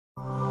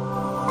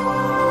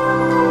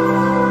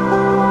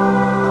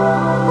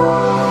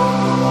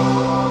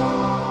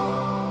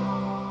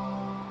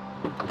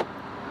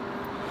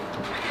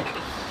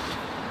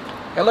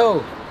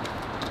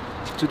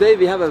Today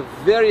we have a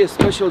very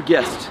special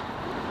guest.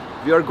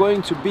 We are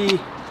going to be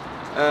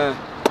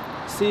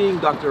seeing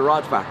Dr.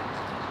 Radfar.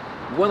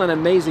 What an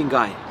amazing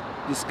guy.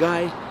 This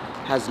guy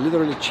has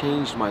literally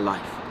changed my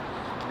life.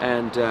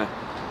 And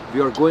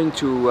we are going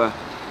to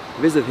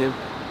visit him,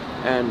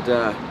 and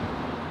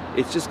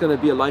it's just going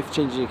to be a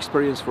life-changing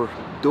experience for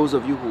those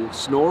of you who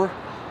snore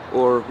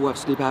or who have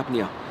sleep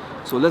apnea.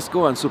 So let's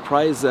go and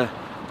surprise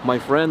my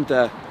friend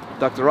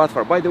Dr.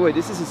 Radfar. By the way,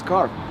 this is his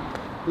car.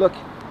 Look,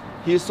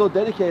 he is so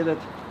dedicated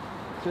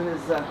to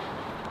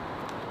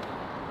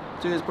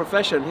his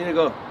profession. Here you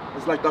go.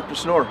 It's like Dr.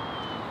 Snore.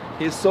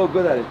 He's so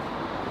good at it.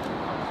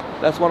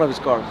 That's one of his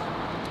cars.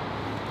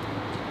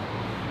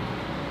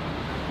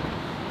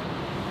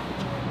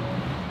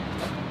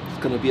 It's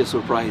gonna be a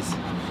surprise.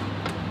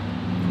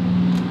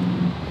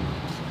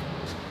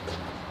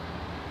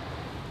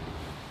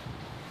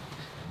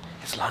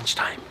 It's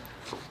lunchtime.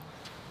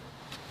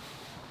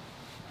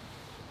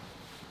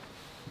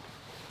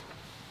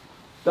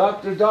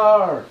 Dr.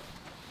 Dar!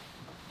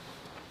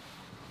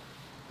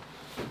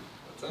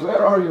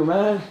 Where are you,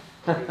 man?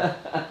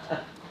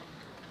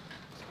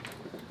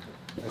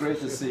 Great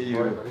to see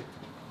you.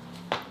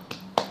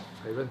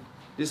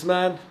 This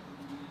man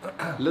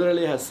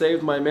literally has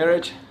saved my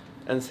marriage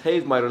and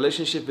saved my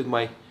relationship with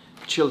my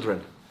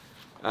children,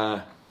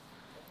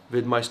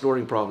 with my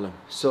snoring problem.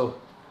 So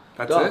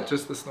that's it?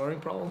 Just the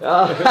snoring problem?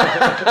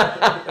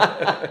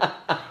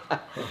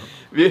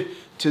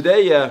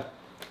 Today,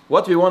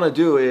 what we want to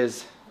do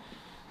is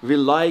we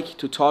like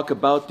to talk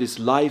about this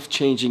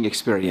life-changing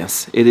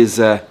experience. It is,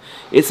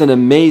 it's an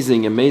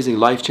amazing, amazing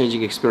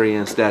life-changing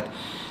experience that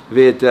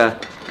with,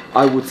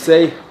 I would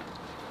say,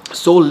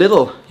 so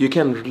little, you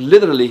can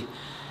literally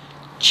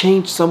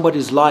change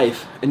somebody's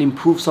life and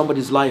improve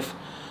somebody's life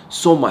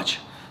so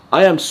much.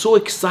 I am so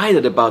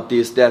excited about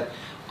this that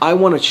I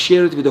want to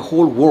share it with the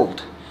whole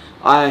world.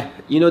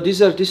 You know,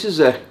 this is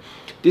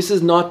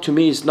not, to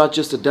me, it's not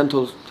just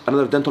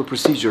another dental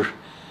procedure.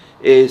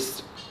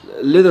 It's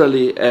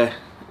literally a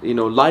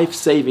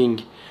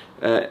life-saving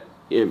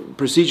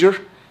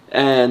procedure,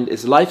 and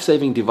it's a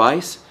life-saving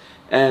device.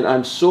 And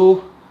I'm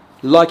so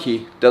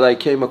lucky that I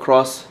came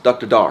across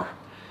Dr. Dar.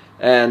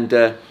 And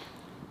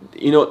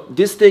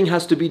this thing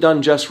has to be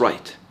done just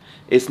right.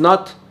 It's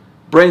not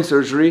brain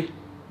surgery,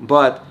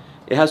 but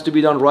it has to be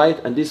done right,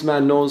 and this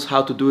man knows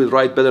how to do it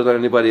right better than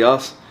anybody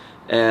else.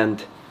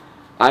 And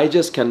I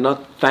just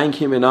cannot thank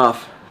him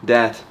enough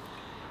that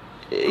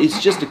it's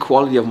just the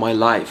quality of my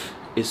life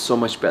is so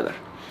much better.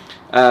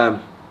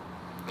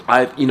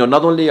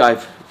 Not only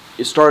I've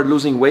started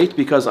losing weight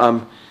because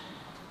I'm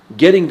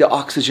getting the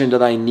oxygen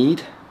that I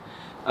need.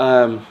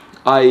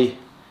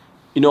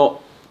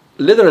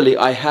 Literally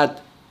I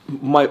had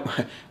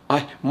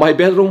my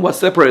bedroom was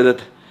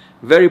separated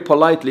very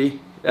politely.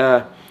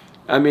 And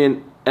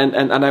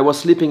I was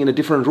sleeping in a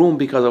different room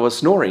because I was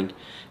snoring,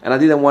 and I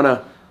didn't want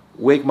to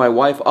wake my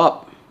wife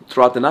up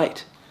throughout the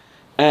night.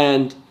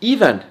 And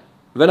even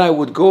when I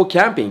would go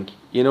camping,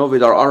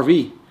 with our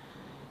RV,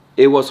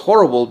 it was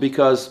horrible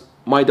because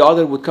my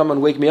daughter would come and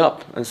wake me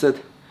up and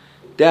said,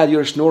 "Dad,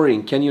 you're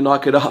snoring, can you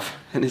knock it off?"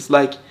 And it's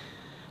like,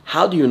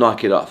 how do you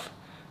knock it off?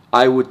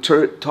 I would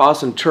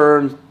toss and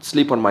turn,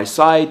 sleep on my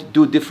side,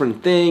 do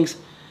different things,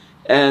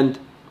 and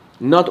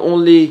not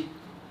only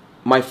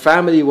my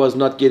family was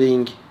not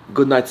getting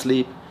good night's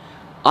sleep,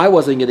 I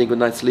wasn't getting good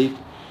night's sleep.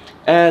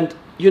 And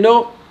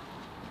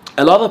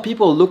a lot of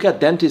people look at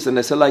dentists and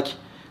they say like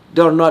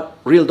they're not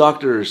real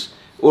doctors,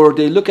 or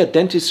they look at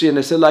dentistry and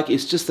they say like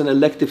it's just an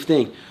elective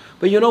thing.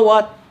 But you know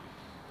what?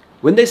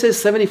 When they say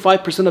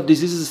 75% of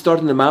diseases start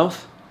in the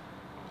mouth,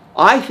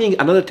 I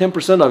think another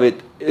 10% of it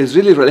is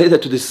really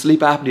related to this sleep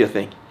apnea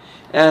thing.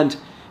 And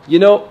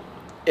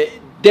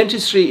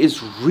dentistry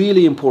is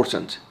really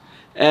important.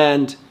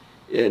 And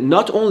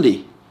not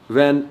only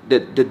when the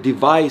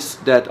device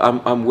that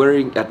I'm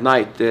wearing at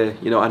night,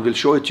 and we'll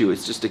show it to you,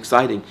 it's just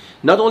exciting.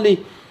 Not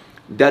only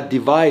that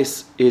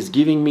device is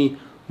giving me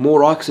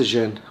more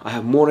oxygen, I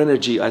have more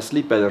energy, I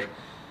sleep better.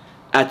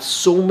 At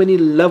so many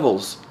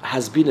levels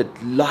has been a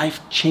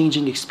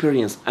life-changing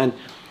experience, and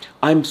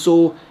I'm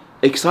so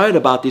excited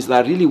about this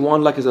that I really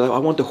want, like I said, I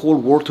want the whole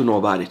world to know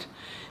about it.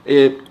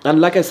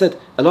 And like I said,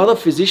 a lot of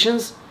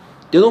physicians,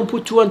 they don't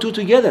put two and two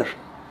together.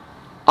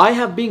 I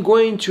have been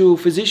going to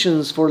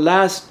physicians for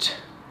last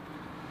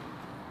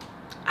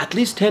at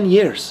least 10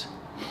 years,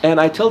 and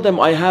I tell them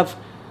I have,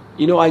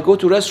 I go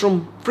to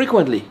restroom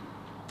frequently.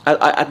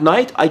 At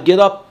night, I get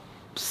up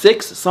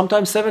 6,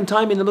 sometimes 7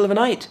 times in the middle of the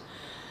night,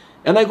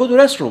 and I go to the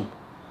restroom,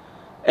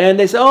 and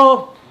they say,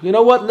 "Oh, you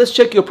know what, let's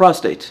check your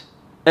prostate."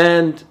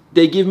 And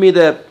they give me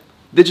the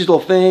digital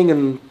thing,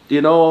 and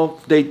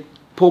they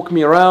poke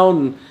me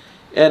around,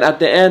 and at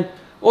the end,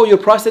 "Oh, your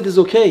prostate is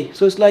okay."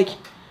 So it's like,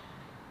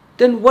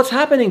 then what's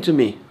happening to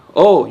me?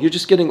 "Oh, you're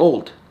just getting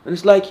old." And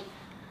it's like,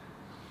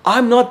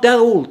 I'm not that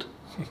old.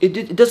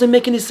 It doesn't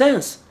make any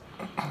sense.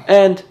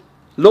 And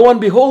lo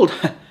and behold,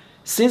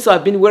 since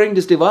I've been wearing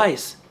this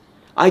device,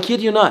 I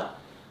kid you not,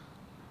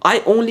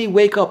 I only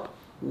wake up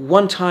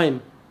one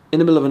time in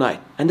the middle of the night,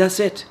 and that's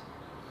it.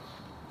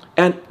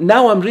 And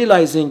now I'm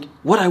realizing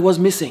what I was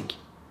missing.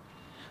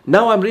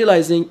 Now I'm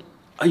realizing,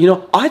 you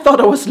know, I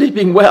thought I was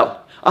sleeping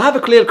well. I have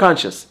a clear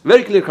conscience,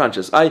 very clear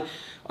conscience. I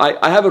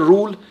have a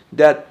rule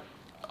that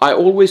I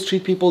always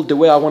treat people the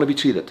way I want to be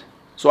treated.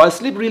 So I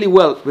sleep really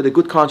well with a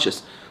good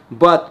conscience.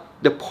 But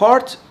the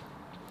part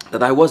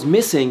that I was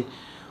missing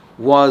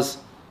was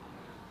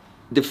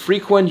the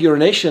frequent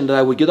urination that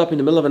I would get up in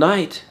the middle of the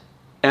night.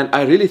 And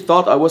I really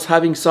thought I was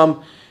having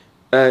some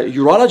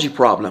urology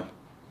problem.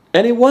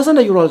 And it wasn't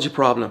a urology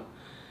problem.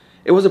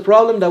 It was a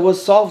problem that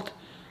was solved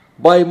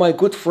by my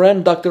good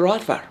friend, Dr.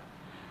 Radfar.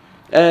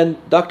 And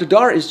Dr.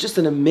 Dar is just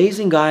an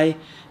amazing guy.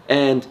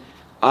 And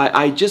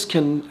I just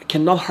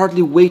cannot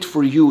hardly wait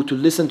for you to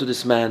listen to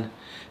this man.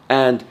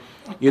 And,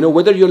 you know,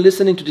 whether you're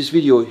listening to this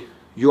video,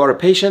 you are a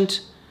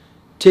patient,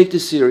 take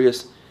this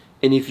serious.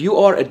 And if you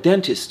are a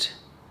dentist,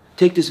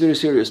 take this very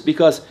serious,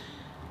 because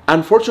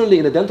unfortunately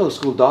in the dental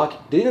school,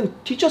 Doc, they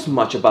didn't teach us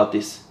much about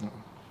this.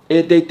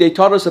 They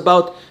taught us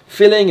about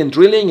filling and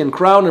drilling and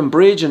crown and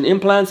bridge and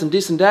implants and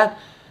this and that.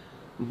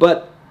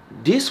 But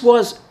this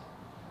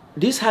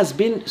has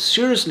been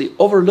seriously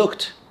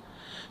overlooked.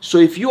 So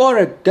if you are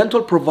a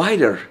dental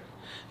provider,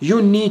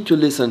 you need to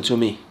listen to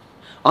me.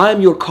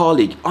 I'm your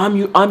colleague.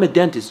 I'm a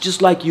dentist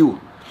just like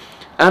you.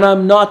 And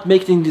I'm not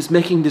making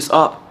this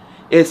up.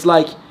 It's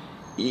like,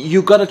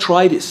 you gotta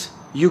try this.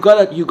 You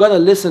gotta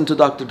listen to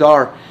Dr.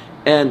 Dar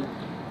and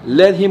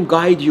let him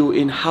guide you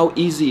in how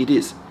easy it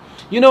is.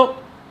 You know,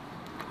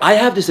 I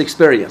have this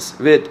experience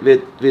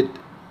with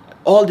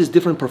all these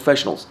different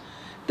professionals,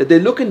 that they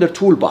look in their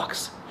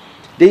toolbox.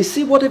 They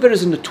see whatever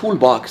is in the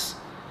toolbox,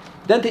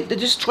 then they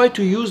just try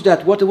to use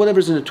that whatever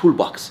is in the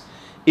toolbox.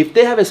 If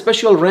they have a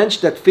special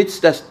wrench that fits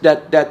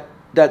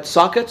that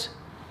socket,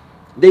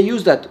 they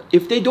use that.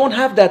 If they don't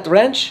have that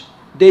wrench,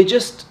 they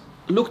just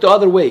look the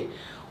other way.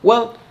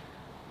 Well,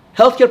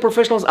 healthcare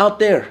professionals out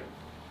there,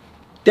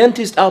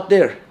 dentists out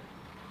there,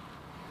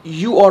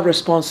 you are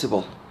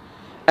responsible.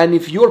 And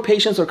if your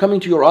patients are coming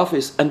to your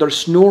office and they're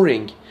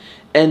snoring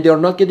and they're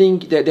not getting,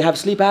 they have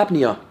sleep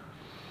apnea,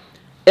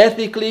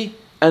 ethically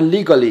and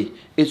legally,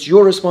 it's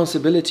your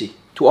responsibility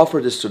to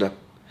offer this to them.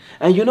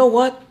 And you know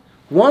what?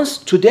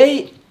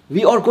 Today,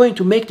 we are going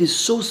to make this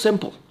so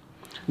simple.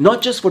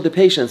 Not just for the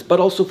patients, but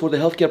also for the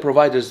healthcare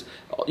providers,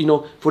 you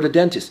know, for the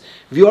dentists.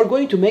 We are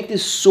going to make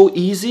this so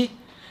easy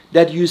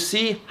that you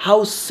see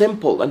how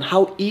simple and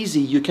how easy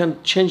you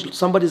can change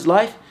somebody's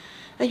life.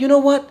 And you know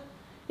what?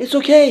 It's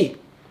okay.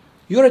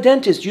 You're a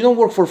dentist. You don't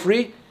work for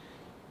free.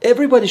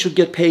 Everybody should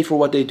get paid for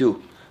what they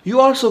do.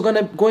 You're also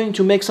going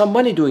to make some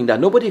money doing that.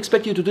 Nobody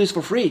expects you to do this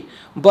for free.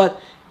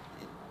 But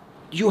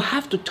you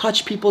have to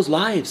touch people's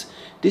lives.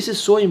 This is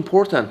so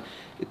important.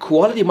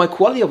 My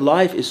quality of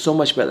life is so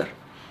much better.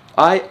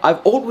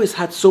 I've always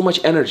had so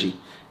much energy,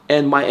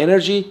 and my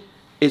energy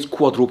is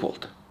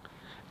quadrupled.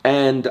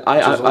 And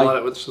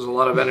which is a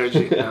lot of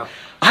energy. Yeah.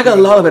 I got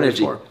a lot of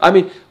energy. I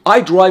mean,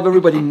 I drive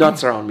everybody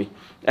nuts around me.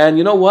 And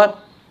you know what?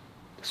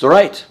 It's all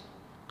right.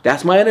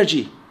 That's my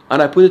energy,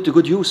 and I put it to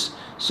good use.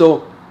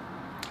 So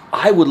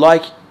I would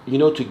like, you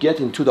know, to get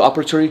into the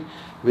operatory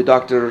with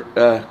Dr.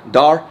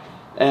 Dar,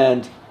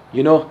 and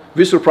you know,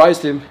 we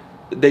surprised him.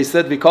 They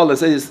said, we called and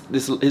said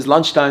his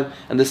lunchtime,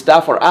 and the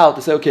staff are out.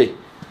 They said, okay,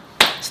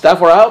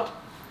 staff are out.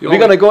 We're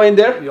going to go in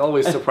there. You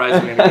always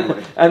surprise me in a good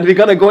way. And we're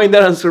going to go in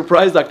there and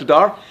surprise Dr.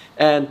 Dar.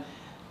 And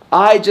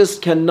I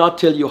just cannot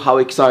tell you how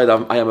excited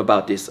I am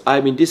about this.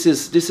 I mean, this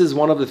is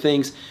one of the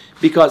things,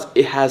 because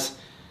it has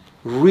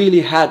really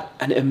had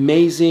an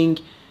amazing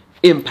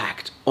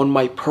impact on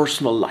my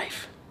personal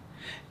life.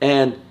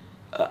 And,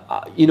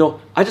 you know,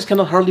 I just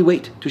cannot hardly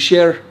wait to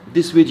share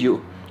this with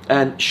you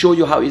and show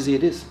you how easy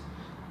it is.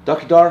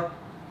 Dr. Dar,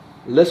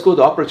 let's go to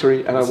the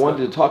operatory, and I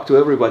wanted to talk to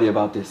everybody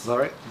about this. All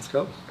right, let's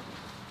go.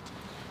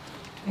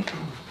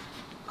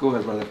 Go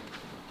ahead, brother.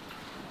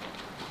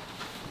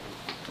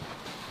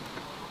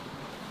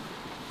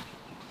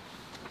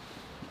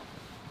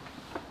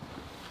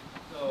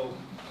 So,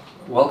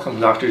 welcome,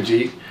 Dr.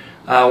 G.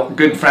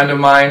 Good friend of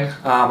mine.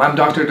 I'm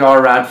Dr.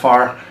 Dar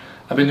Radfar.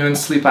 I've been doing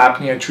sleep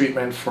apnea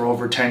treatment for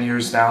over 10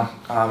 years now.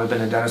 I've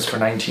been a dentist for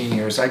 19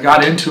 years. I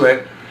got into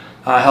it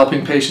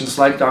helping patients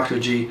like Dr.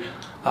 G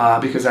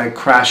because I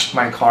crashed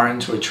my car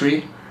into a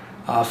tree,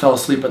 fell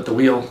asleep at the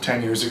wheel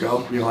 10 years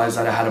ago, realized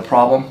that I had a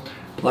problem.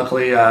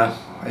 Luckily,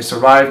 I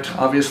survived,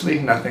 obviously,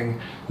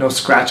 no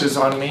scratches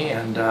on me,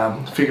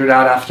 and figured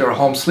out after a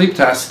home sleep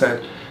test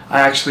that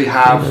I actually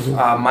have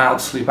mild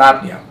sleep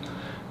apnea.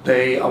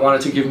 They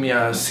wanted to give me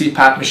a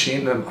CPAP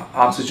machine, the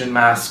oxygen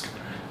mask,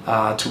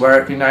 to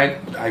wear every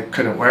night. I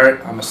couldn't wear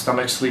it. I'm a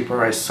stomach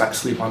sleeper. I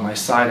sleep on my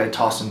side. I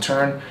toss and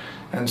turn.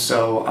 And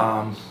so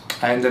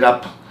I ended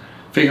up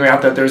figuring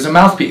out that there's a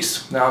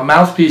mouthpiece. Now, a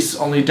mouthpiece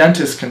only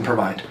dentists can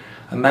provide.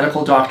 A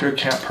medical doctor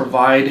can't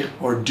provide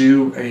or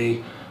do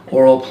a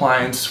oral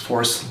appliance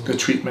for the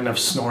treatment of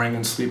snoring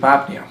and sleep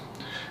apnea.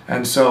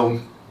 And so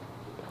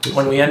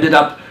when we ended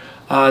up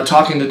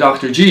talking to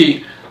Dr.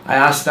 G, I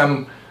asked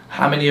them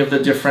how many of the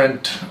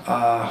different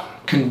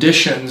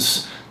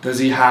conditions does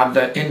he have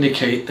that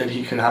indicate that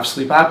he could have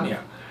sleep apnea.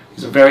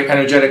 He's a very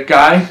energetic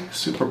guy,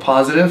 super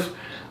positive.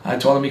 I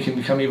told him he can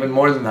become even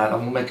more than that. I'm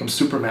going to make him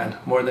Superman,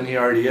 more than he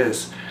already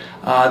is.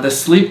 The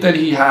sleep that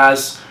he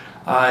has,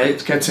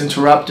 it gets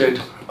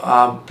interrupted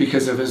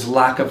because of his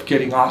lack of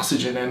getting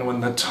oxygen in.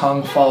 When the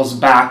tongue falls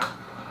back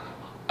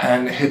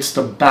and hits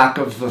the back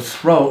of the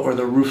throat or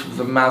the roof of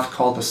the mouth,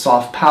 called the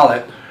soft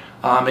palate,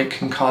 it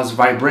can cause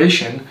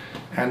vibration,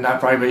 and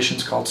that vibration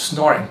is called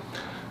snoring.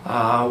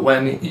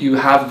 When you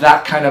have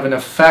that kind of an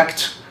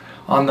effect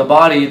on the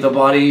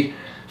body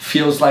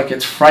feels like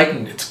it's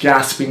frightened, it's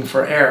gasping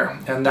for air,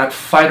 and that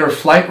fight or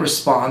flight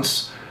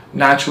response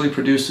naturally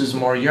produces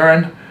more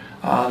urine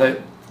that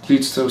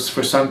leads to,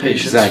 for some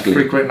patients,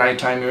 frequent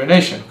nighttime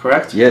urination,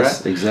 correct? Yes,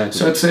 correct? exactly.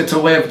 So it's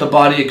a way of the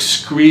body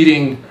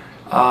excreting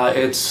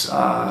its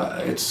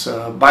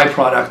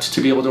byproduct to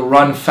be able to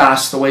run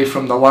fast away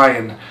from the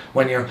lion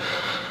when you're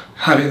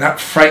having that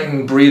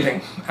frightened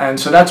breathing. And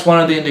so that's one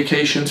of the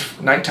indications,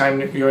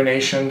 nighttime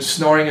urination.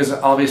 Snoring is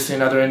obviously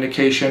another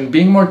indication.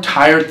 Being more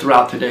tired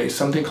throughout the day,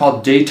 something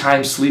called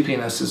daytime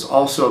sleepiness, is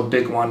also a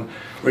big one,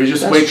 where you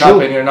just wake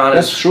up and you're not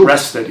as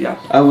rested. Yeah.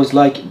 I was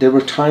like, there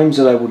were times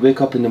that I would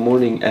wake up in the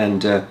morning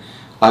and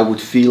I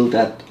would feel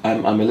that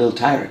I'm a little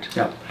tired.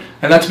 Yeah,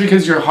 and that's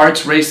because your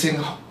heart's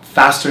racing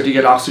faster to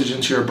get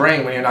oxygen to your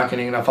brain when you're not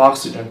getting enough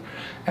oxygen.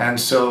 And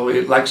so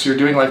you're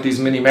doing like these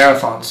mini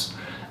marathons.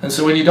 And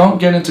so when you don't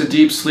get into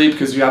deep sleep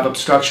because you have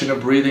obstruction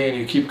of breathing and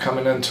you keep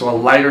coming into a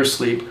lighter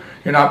sleep,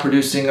 you're not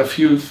producing a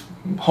few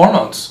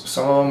hormones.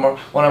 Some of them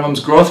one of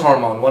them's growth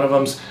hormone, one of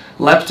them's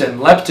leptin.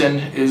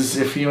 Leptin is,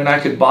 if you and I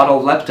could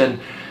bottle leptin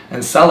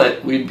and sell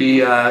it, we'd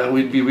be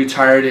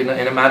retired in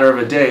a matter of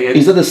a day.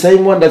 Is that the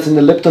same one that's in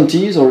the Lipton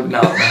teas, or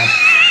no?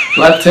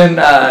 Leptin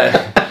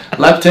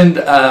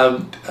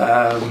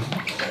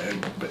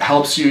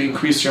helps you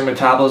increase your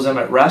metabolism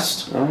at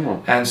rest,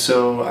 and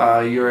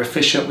so you're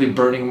efficiently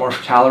burning more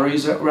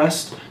calories at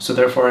rest. So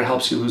therefore, it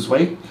helps you lose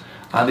weight.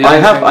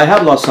 I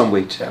have lost some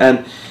weight, yeah.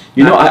 And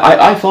you know,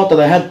 I thought that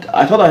I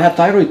had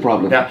thyroid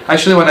problem. Yeah,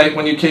 actually,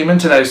 when you came in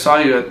today, I saw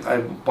you. I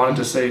wanted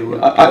to say you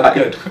look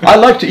good. I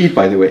like to eat,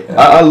 by the way. Yeah.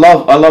 I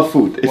love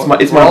food. It's my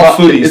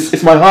foodies.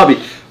 It's my hobby.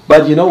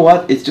 But you know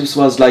what? It just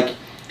was like,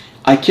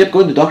 I kept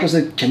going to the doctor and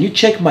said, "Can you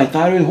check my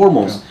thyroid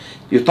hormones? Yeah.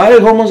 Your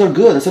thyroid hormones are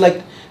good." I said,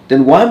 like,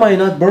 then why am I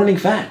not burning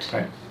fat?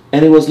 Right.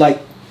 And it was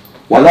like,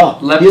 voila.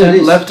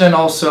 Leptin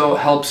also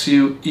helps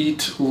you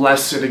eat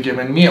less at a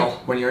given meal.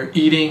 When you're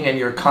eating and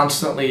you're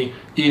constantly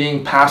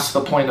eating past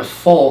the point of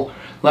full,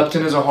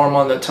 leptin is a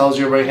hormone that tells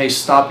your brain, hey,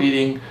 stop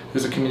eating.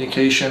 There's a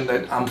communication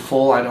that I'm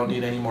full, I don't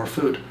need any more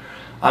food.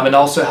 It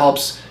also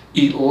helps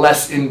eat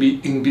less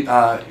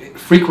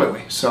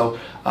frequently. So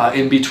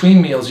in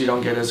between meals, you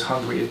don't get as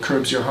hungry. It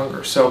curbs your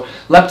hunger. So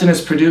leptin is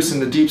produced in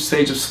the deep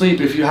stage of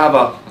sleep. If you have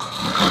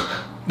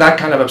that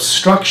kind of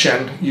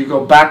obstruction, you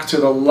go back to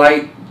the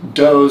light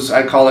doze,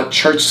 I call it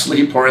church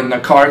sleep, or in the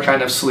car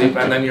kind of sleep,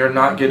 and then you're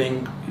not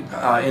getting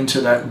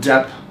into that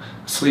depth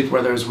sleep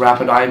where there's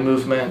rapid eye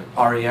movement,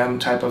 REM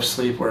type of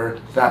sleep, where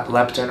that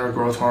leptin or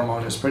growth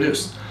hormone is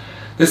produced.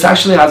 This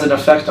actually has an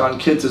effect on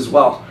kids as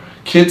well.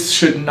 Kids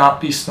should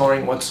not be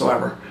snoring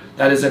whatsoever.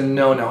 That is a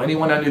no-no.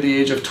 Anyone under the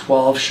age of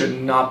 12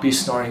 should not be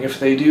snoring. If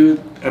they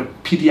do, a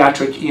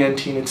pediatric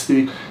ENT needs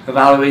to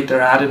evaluate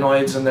their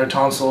adenoids and their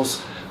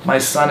tonsils. My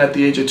son, at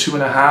the age of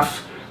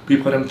 2.5, we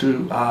put him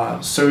through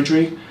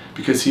surgery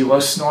because he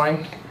was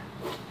snoring.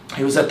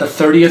 He was at the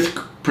 30th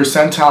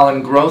percentile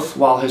in growth,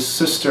 while his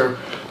sister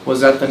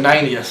was at the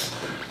 90th,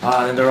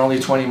 and they're only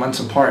 20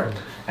 months apart.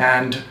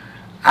 And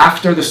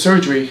after the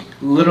surgery,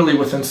 literally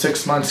within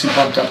 6 months, he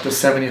bumped up to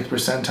 70th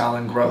percentile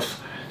in growth.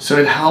 So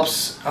it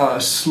helps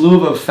a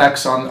slew of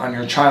effects on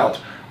your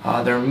child,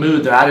 their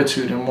mood, their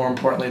attitude, and more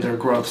importantly, their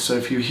growth. So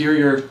if you hear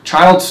your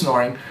child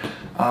snoring,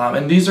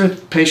 and these are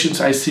patients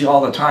I see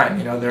all the time.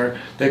 You know,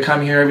 they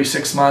come here every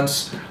 6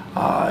 months.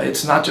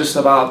 It's not just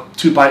about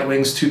 2 bite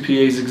wings, 2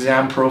 PAs,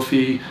 exam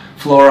prophy,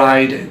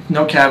 fluoride,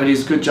 no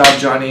cavities, good job,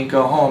 Johnny,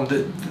 go home.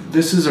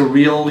 This is a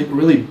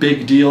really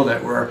big deal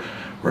that we're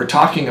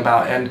talking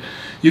about, and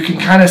you can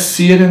kind of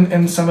see it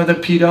in some of the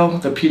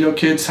pedo. The pedo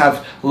kids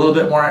have a little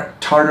bit more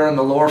tartar in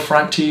the lower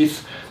front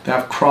teeth. They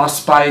have cross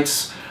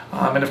bites.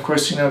 And of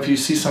course, you know, if you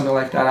see something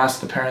like that, ask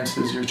the parents,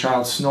 does your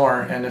child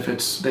snore? And if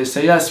they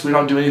say yes, we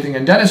don't do anything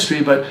in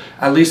dentistry, but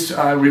at least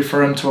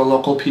refer them to a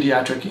local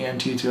pediatric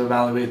ENT to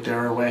evaluate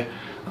their airway,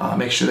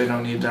 make sure they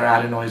don't need their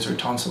adenoids or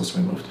tonsils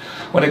removed.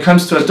 When it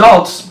comes to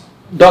adults,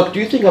 Doc, do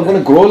you think I'm going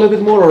to grow a little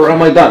bit more, or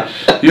am I done?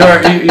 You're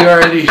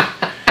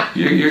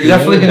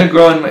definitely going to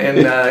grow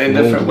in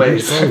different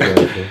ways.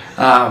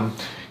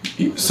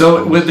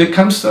 So when it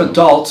comes to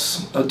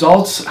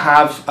adults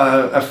have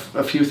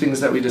a few things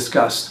that we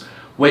discussed.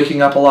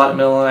 Waking up a lot in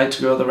the middle of the night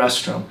to go to the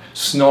restroom,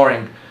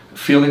 snoring,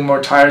 feeling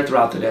more tired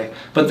throughout the day.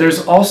 But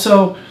there's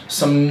also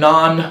some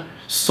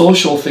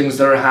non-social things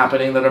that are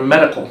happening that are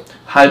medical.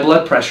 High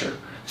blood pressure.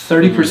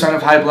 30%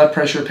 of high blood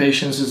pressure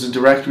patients is a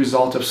direct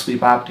result of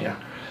sleep apnea.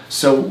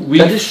 So we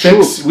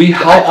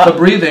help the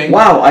breathing.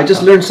 Wow, I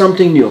just learned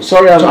something new.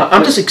 Sorry,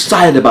 I'm just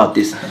excited about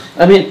this.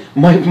 I mean,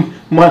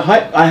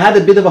 I had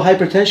a bit of a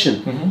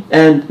hypertension,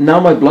 and now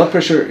my blood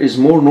pressure is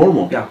more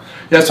normal. Yeah,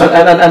 yeah. So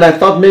and I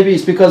thought maybe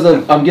it's because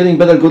of I'm getting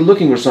better good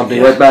looking or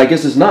something, right? But I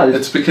guess it's not.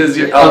 It's because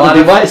you're the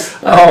device.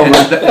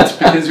 It's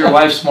because your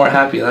wife's more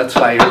happy. That's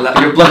why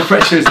your blood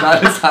pressure is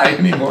not as high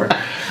anymore.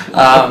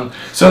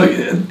 So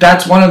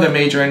that's one of the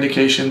major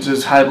indications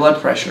is high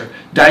blood pressure.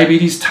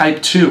 Diabetes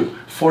type 2.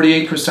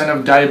 48%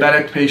 of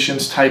diabetic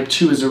patients type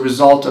 2 is a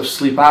result of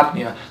sleep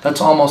apnea.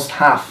 That's almost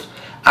half.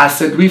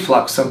 Acid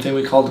reflux, something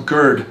we call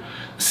GERD.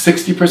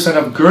 60%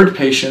 of GERD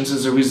patients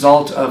is a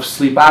result of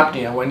sleep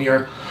apnea. When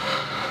you're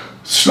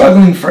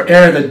struggling for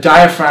air, the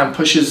diaphragm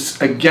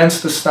pushes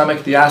against the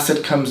stomach, the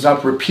acid comes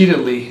up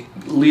repeatedly,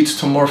 leads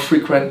to more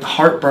frequent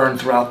heartburn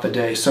throughout the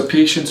day. So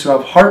patients who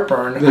have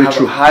heartburn have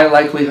a high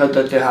likelihood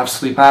that they have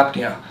sleep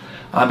apnea.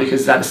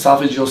 Because that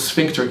esophageal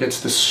sphincter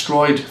gets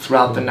destroyed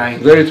throughout the night.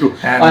 Very true.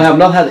 And I have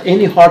not had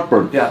any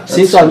heartburn. Yeah,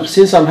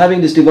 since I'm having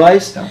this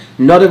device,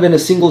 not even a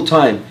single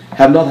time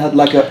have not had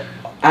like a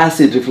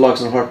acid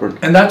reflux and heartburn.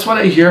 And that's what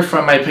I hear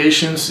from my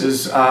patients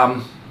is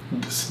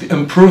the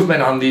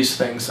improvement on these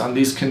things, on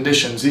these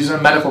conditions. These are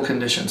medical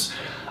conditions.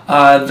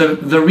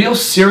 The real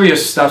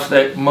serious stuff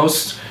that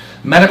most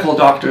medical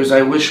doctors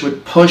I wish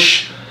would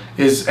push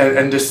is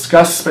and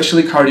discuss,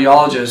 especially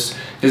cardiologists,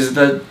 is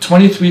the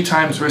 23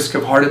 times risk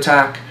of heart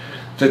attack,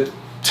 the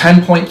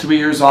 10.3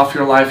 years off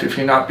your life if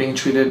you're not being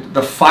treated,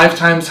 the 5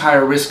 times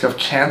higher risk of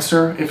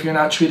cancer if you're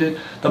not treated.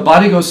 The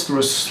body goes through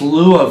a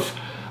slew of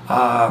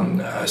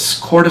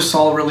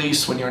cortisol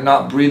release when you're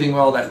not breathing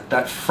well.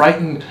 That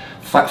frightened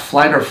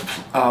flight or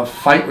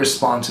fight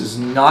response is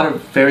not a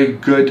very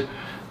good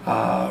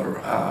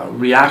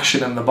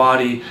reaction in the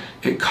body.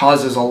 It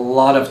causes a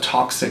lot of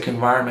toxic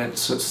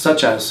environments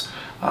such as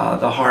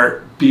the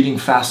heart beating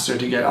faster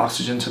to get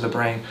oxygen to the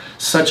brain,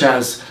 such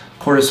as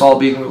cortisol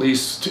being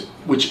released,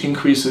 which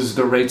increases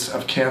the rates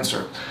of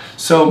cancer.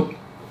 So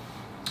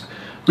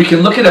we can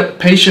look at a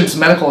patient's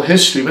medical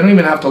history. We don't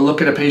even have to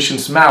look at a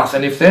patient's mouth.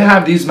 And if they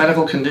have these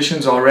medical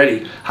conditions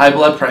already, high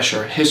blood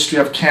pressure, history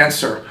of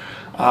cancer,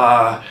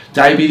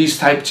 diabetes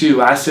type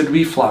 2, acid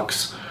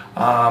reflux,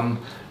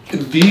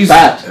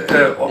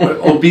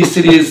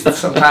 obesity is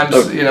sometimes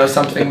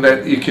something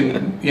that you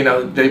can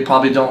they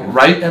probably don't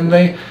write in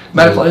the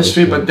medical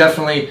history, but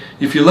definitely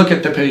if you look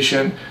at the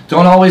patient,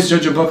 don't always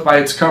judge a book by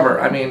its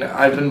cover. I mean,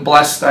 I've been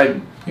blessed.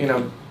 I'm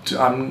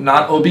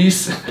not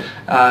obese.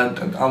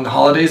 On the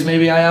holidays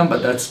maybe I am,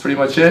 but that's pretty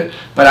much it.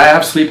 But I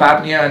have sleep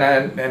apnea,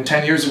 and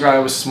 10 years ago I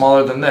was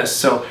smaller than this.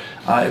 So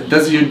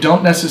you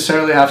don't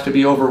necessarily have to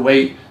be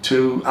overweight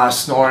to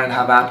snore and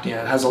have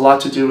apnea. It has a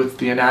lot to do with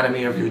the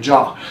anatomy of your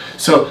jaw.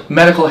 So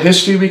medical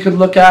history we could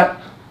look at,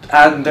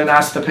 and then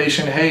ask the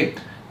patient, hey,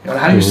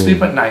 how do you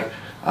sleep at night?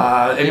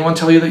 Anyone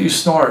tell you that you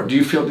snore? Do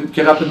you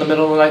get up in the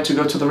middle of the night to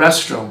go to the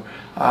restroom?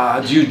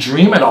 Do you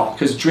dream at all?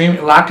 Because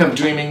lack of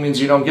dreaming means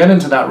you don't get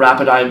into that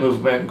rapid eye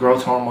movement,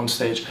 growth hormone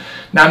stage.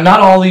 Now,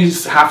 not all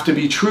these have to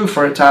be true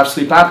for it to have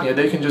sleep apnea.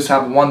 They can just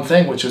have one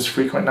thing, which is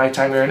frequent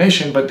nighttime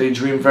urination, but they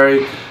dream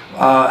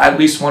at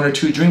least 1 or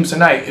 2 dreams a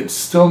night. It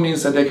still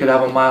means that they could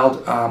have a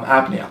mild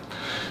apnea.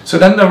 So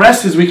then the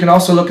rest is we can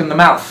also look in the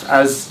mouth.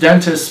 As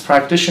dentists,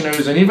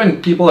 practitioners, and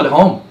even people at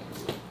home,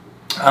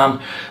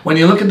 when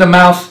you look at the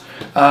mouth,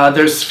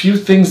 there's few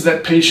things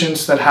that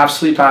patients that have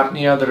sleep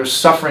apnea that are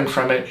suffering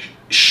from it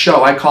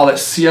show. I call it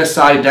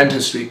CSI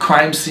dentistry,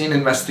 crime scene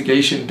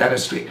investigation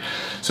dentistry.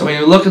 So when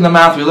you look in the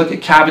mouth, we look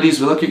at cavities,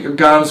 we look at your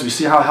gums, we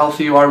see how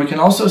healthy you are. We can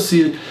also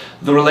see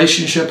the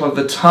relationship of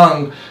the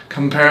tongue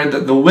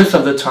the width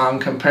of the tongue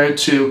compared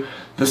to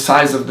the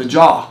size of the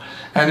jaw.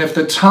 And if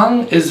the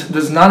tongue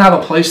does not have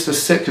a place to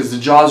sit because the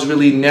jaw is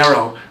really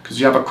narrow, because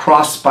you have a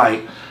cross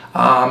bite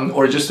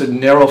or just a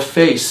narrow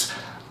face,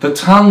 the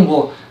tongue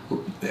will,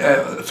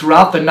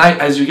 throughout the night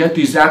as you get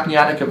these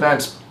apneic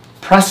events,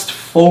 pressed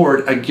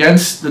forward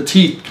against the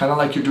teeth, kind of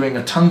like you're doing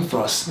a tongue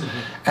thrust.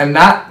 And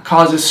that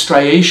causes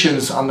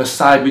striations on the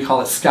side. We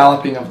call it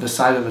scalloping of the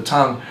side of the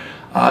tongue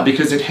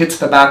because it hits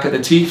the back of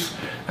the teeth,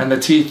 and the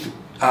teeth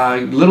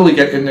literally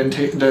get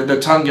the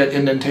tongue get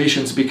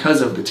indentations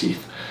because of the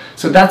teeth.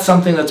 So that's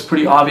something that's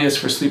pretty obvious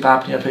for sleep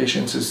apnea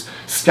patients, is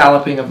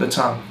scalloping of the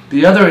tongue.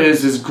 The other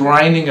is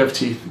grinding of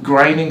teeth,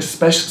 grinding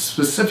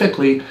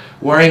specifically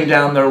wearing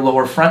down their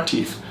lower front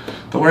teeth.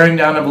 The wearing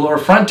down of lower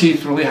front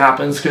teeth really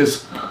happens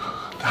because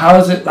how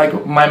is it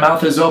like my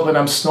mouth is open,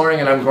 I'm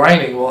snoring and I'm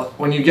grinding? Well,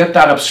 when you get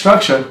that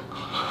obstruction,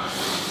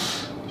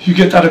 you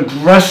get that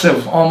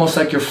aggressive, almost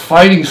like you're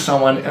fighting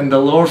someone, and the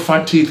lower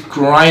front teeth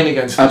grind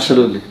against each other.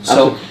 Absolutely.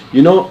 So,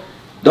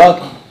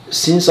 Doc,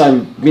 since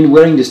I've been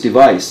wearing this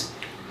device,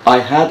 I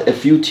had a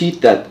few teeth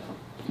that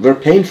were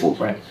painful.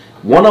 Right.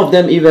 One of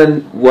them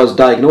even was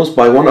diagnosed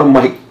by one of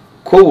my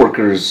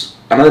co-workers,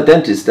 another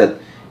dentist, that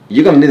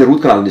you're going to need a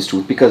root canal in this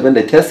tooth because when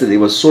they tested it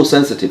was so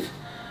sensitive.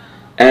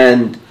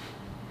 And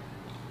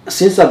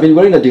since I've been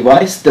wearing a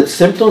device, the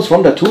symptoms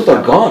from the tooth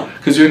are gone.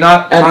 Because you're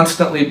not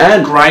constantly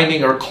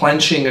grinding or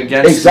clenching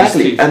against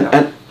exactly. these teeth.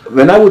 And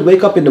when I would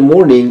wake up in the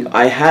morning,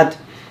 I had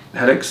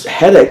headaches,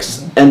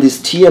 and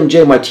this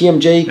my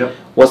TMJ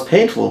was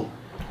painful.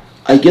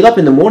 I get up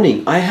in the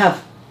morning, I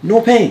have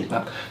no pain.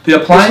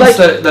 The appliance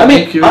like, that I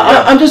mean, make you...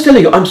 I'm just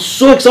telling you, I'm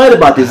so excited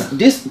about this.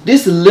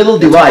 This little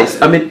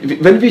device. I mean,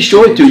 when we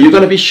show it to you, you're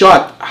gonna be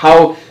shocked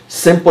how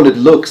simple it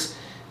looks.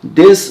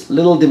 This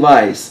little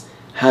device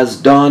has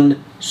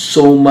done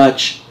so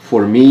much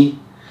for me,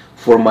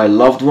 for my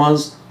loved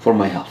ones, for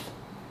my health.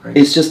 Right.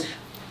 It's just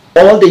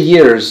all the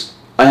years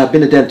I have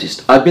been a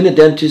dentist. I've been a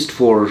dentist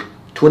for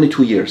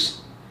 22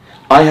 years.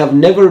 I have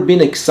never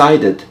been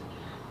excited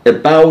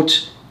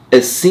about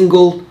a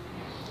single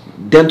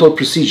dental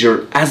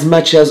procedure as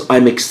much as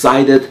I'm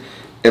excited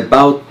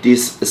about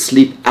this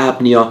sleep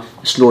apnea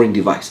snoring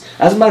device.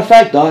 As a matter of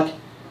fact, Doc,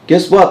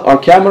 guess what? Our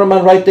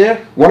cameraman right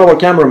there, one of our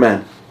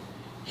cameraman,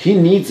 he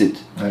needs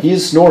it. Right.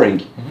 He's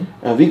snoring,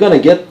 and we're gonna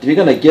get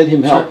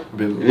him help.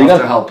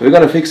 Sure. We're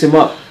gonna fix him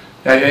up.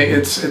 Yeah,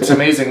 it's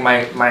amazing.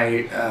 My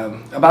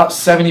about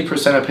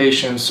 70% of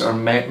patients are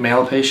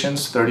male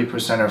patients,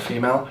 30% are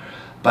female.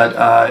 But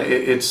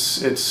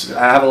it's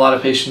I have a lot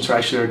of patients who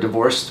actually are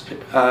divorced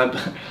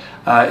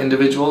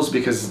individuals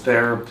because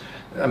they're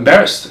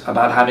embarrassed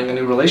about having a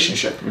new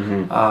relationship,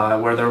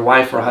 where their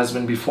wife or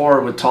husband before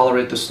would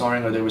tolerate the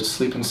snoring, or they would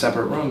sleep in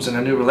separate rooms. In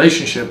a new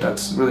relationship,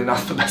 that's really not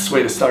the best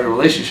way to start a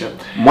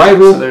relationship. My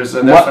room, so there's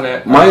a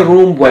definite my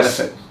room was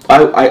benefit.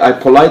 I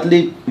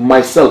politely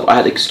myself, I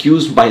had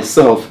excused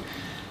myself,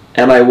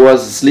 and I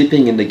was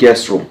sleeping in the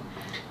guest room.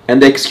 And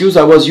the excuse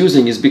I was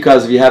using is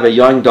because we have a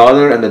young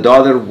daughter, and the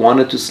daughter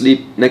wanted to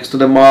sleep next to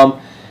the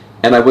mom.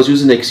 And I was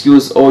using the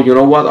excuse, oh, you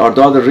know what, our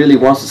daughter really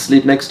wants to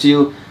sleep next to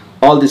you.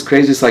 All these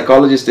crazy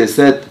psychologists, they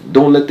said,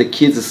 don't let the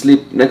kids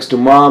sleep next to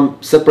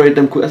mom, separate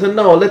them quick. I said,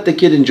 no, let the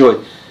kid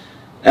enjoy.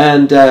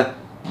 And that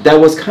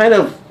was kind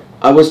of,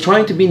 I was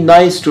trying to be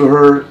nice to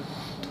her,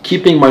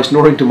 keeping my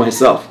snoring to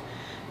myself.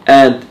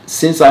 And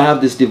since I have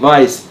this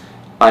device,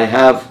 I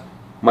have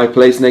my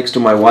place next to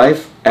my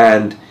wife,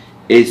 and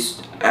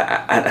it's,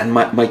 and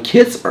my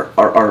kids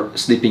are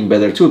sleeping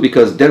better too,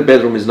 because their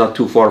bedroom is not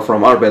too far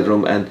from our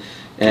bedroom,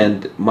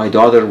 and my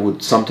daughter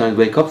would sometimes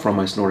wake up from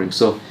my snoring.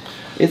 So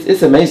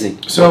it's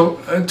amazing. So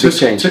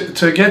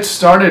to get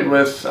started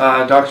with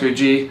Dr.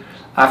 G,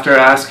 after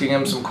asking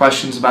him some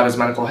questions about his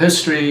medical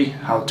history,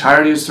 how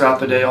tired he is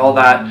throughout the day, all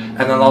that, and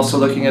then also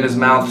looking at his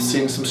mouth,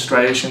 seeing some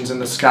striations and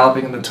the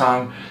scalloping in the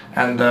tongue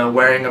and the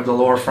wearing of the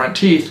lower front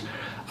teeth,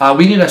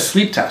 we need a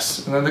sleep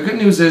test. And then the good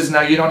news is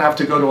now you don't have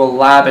to go to a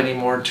lab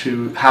anymore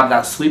to have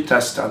that sleep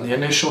test done. The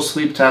initial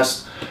sleep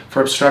test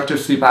for obstructive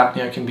sleep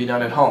apnea can be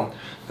done at home.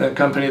 The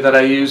company that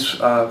I use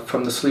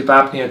from the sleep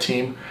apnea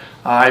team,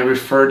 I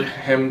referred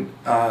him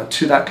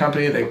to that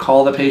company. They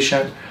call the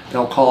patient,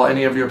 they'll call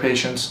any of your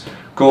patients,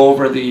 go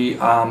over the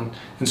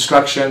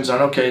instructions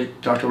on, okay,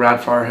 Dr.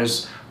 Radfar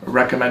has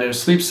recommended a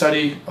sleep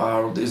study,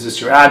 is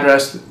this your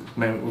address,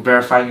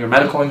 verifying your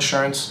medical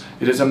insurance.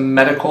 It is a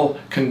medical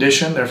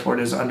condition, therefore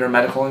it is under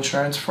medical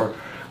insurance for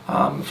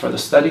the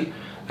study.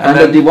 And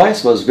then, the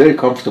device was very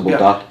comfortable,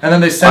 Doc. And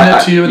then they send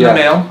it to you in the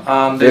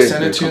mail. They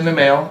send it to you in the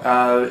mail,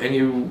 and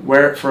you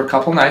wear it for a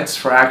couple nights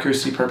for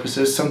accuracy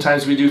purposes.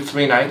 Sometimes we do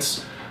 3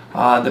 nights,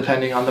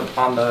 depending on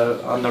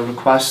the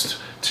request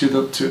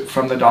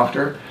from the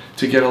doctor,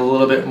 to get a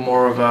little bit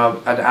more of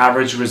an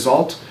average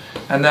result.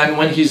 And then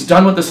when he's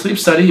done with the sleep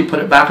study, you put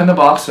it back in the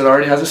box. It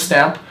already has a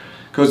stamp.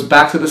 Goes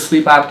back to the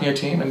sleep apnea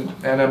team,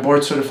 and a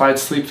board certified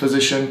sleep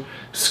physician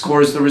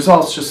scores the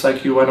results, just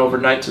like you went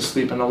overnight to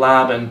sleep in the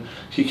lab, and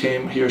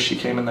he or she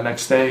came in the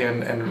next day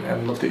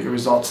and looked at your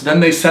results. Then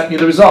they sent me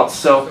the results.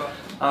 So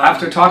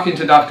after talking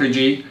to Dr.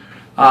 G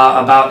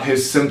about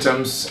his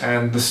symptoms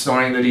and the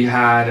snoring that he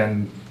had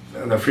and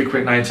the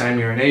frequent nighttime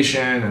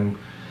urination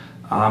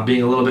and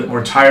being a little bit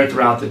more tired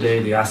throughout the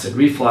day, the acid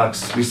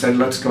reflux, we said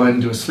let's go ahead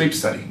and do a sleep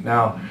study.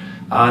 Now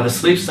the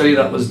sleep study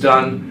that was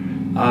done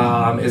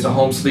is a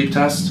home sleep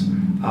test,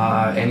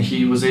 and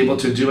he was able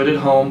to do it at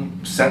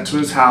home, sent to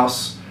his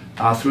house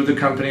through the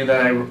company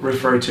that I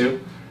referred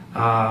to,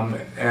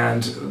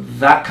 and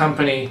that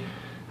company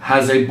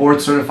has a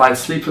board certified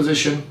sleep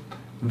physician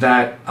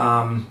that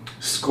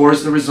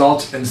scores the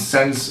results and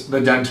sends the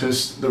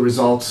dentist the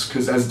results,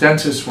 because as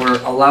dentists we're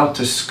allowed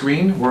to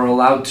screen, we're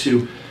allowed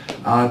to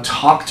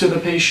talk to the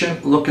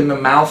patient, look in the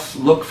mouth,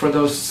 look for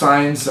those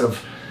signs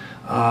of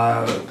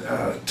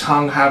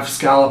tongue have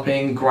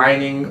scalloping,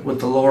 grinding with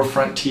the lower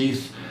front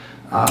teeth,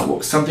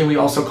 something we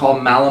also call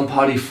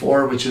malampati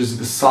 4, which is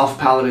the soft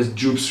palate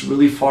droops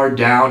really far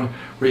down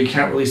where you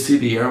can't really see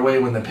the airway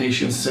when the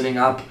patient's sitting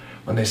up,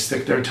 when they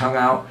stick their tongue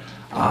out.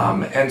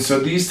 And so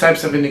these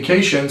types of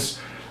indications,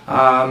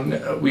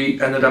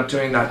 we ended up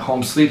doing that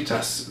home sleep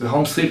test. The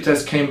home sleep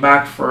test came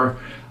back for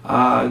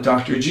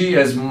Dr. G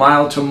as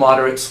mild to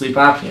moderate sleep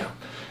apnea.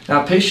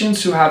 Now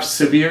patients who have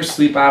severe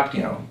sleep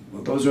apnea,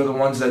 those are the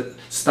ones that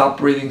stop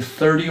breathing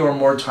 30 or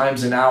more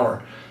times an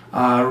hour,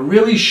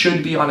 really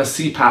should be on a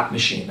CPAP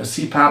machine. A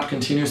CPAP,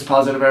 continuous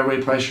positive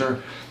airway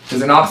pressure,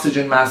 is an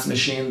oxygen mask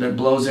machine that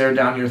blows air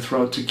down your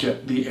throat to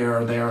get the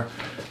air there.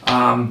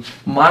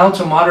 Mild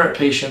to moderate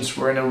patients,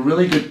 we're in a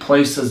really good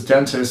place as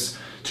dentists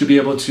to be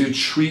able to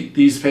treat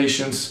these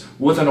patients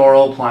with an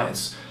oral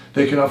appliance.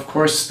 They can, of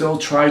course, still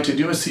try to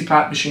do a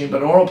CPAP machine,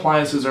 but oral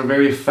appliances are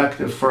very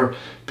effective for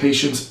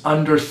patients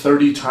under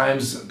 30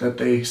 times that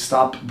they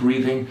stop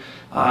breathing.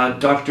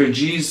 Dr.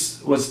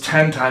 G's was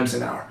 10 times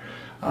an hour.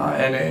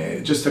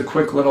 Just a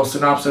quick little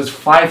synopsis,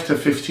 5 to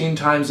 15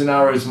 times an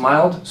hour is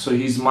mild, so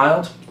he's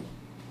mild.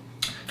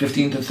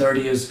 15 to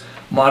 30 is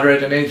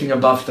moderate, and anything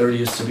above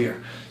 30 is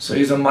severe. So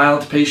he's a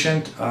mild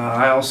patient.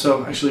 I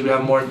also, actually we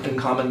have more in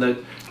common that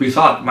we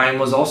thought. Mine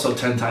was also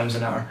 10 times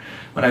an hour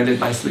when I did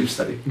my sleep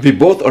study. We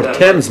both are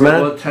tens,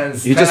 man. Both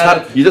tens. You just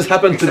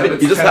happen to be.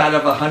 You just out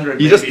of 100.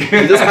 You just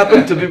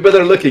happen to be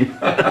better looking.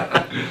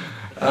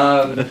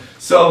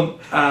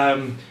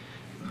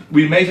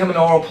 We made him an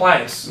oral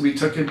appliance. We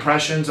took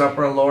impressions,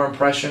 upper and lower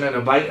impression, and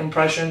a bite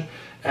impression.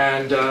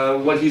 And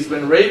what he's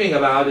been raving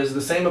about is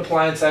the same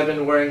appliance I've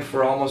been wearing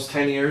for almost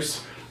 10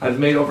 years. I've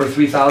made over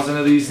 3,000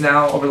 of these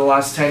now over the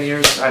last 10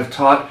 years. I've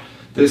taught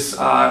this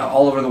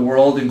all over the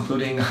world,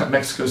 including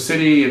Mexico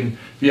City and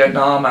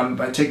Vietnam.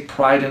 I take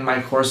pride in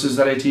my courses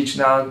that I teach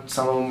now.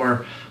 Some of them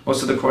are,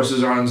 most of the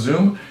courses are on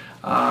Zoom.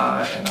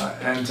 I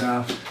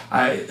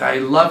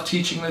love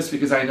teaching this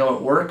because I know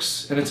it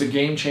works, and it's a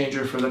game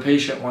changer for the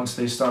patient once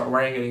they start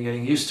wearing it and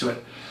getting used to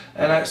it.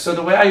 And so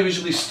the way I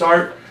usually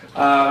start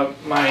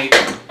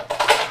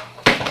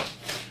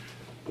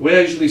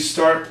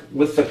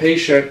with the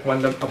patient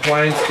when the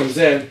appliance comes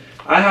in,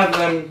 I have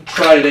them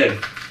try it in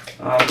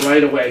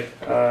right away.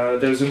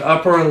 There's an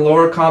upper and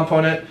lower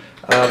component.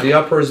 The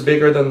upper is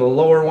bigger than the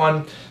lower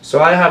one,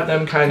 so I have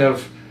them kind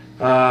of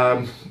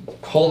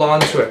hold on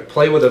to it,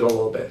 play with it a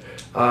little bit.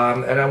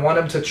 And I want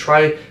them to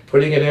try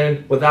putting it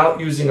in without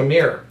using a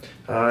mirror,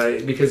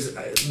 because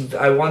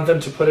I want them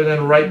to put it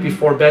in right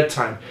before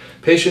bedtime.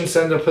 Patients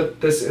tend to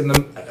put this in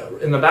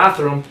the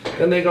bathroom,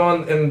 then they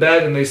go in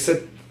bed and they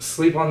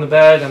sleep on the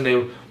bed and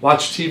they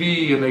watch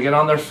TV and they get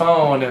on their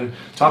phone and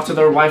talk to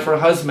their wife or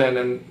husband,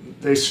 and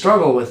they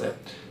struggle with it.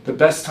 The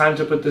best time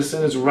to put this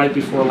in is right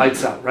before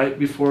lights out, right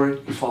before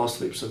you fall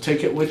asleep. So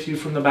take it with you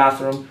from the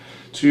bathroom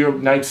to your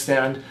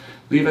nightstand,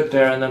 leave it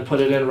there, and then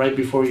put it in right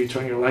before you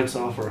turn your lights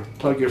off or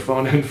plug your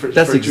phone in for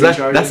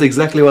charging. That's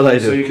exactly what I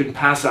do. So you can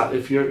pass out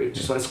if you're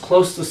so as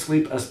close to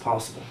sleep as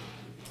possible.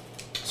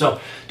 So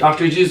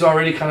Dr. G is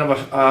already kind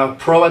of a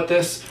pro at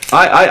this.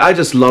 I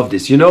just love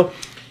this. You know,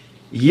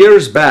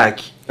 years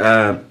back,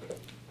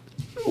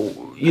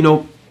 you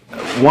know,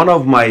 one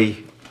of my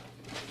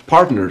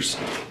partners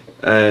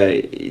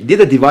did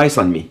a device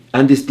on me,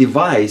 and this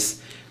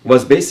device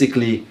was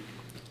basically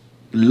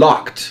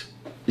locked.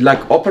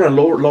 Like upper and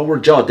lower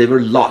jaw, they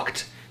were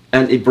locked,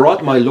 and it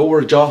brought my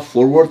lower jaw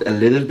forward a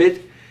little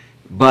bit,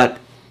 but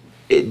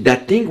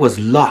that thing was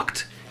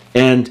locked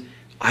and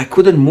I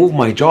couldn't move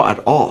my jaw at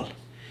all.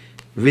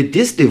 With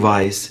this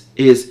device,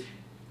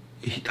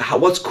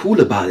 what's cool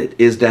about it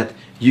is that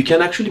you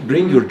can actually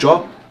bring your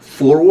jaw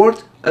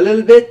forward a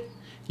little bit,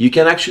 you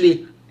can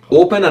actually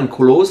open and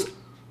close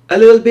a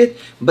little bit,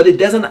 but it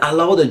doesn't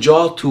allow the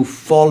jaw to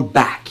fall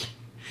back.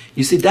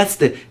 You see, that's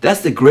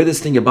the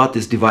greatest thing about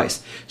this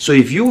device. So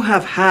if you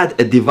have had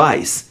a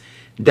device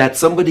that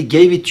somebody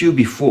gave it to you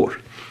before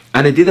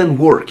and it didn't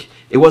work,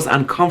 it was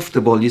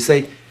uncomfortable, you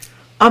say,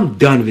 I'm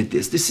done with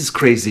this. This is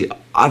crazy.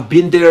 I've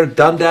been there,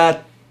 done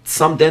that.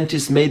 Some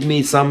dentist made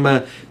me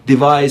some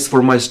device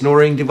for my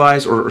snoring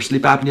device or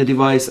sleep apnea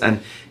device, and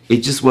it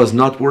just was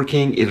not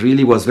working. It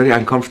really was very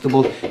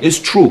uncomfortable. It's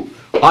true.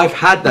 I've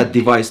had that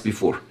device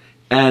before,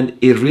 and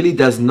it really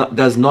does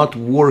not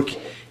work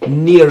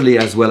nearly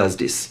as well as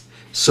this.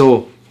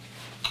 So,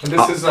 and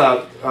this is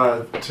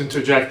to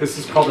interject, this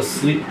is called a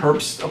Sleep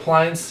Herbst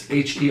appliance,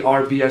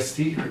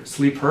 H-E-R-B-S-T,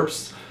 Sleep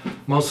Herbst.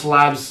 Most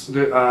labs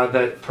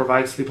that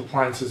provide sleep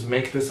appliances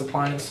make this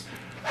appliance.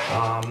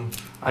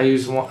 I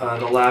use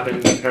the lab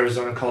in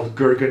Arizona called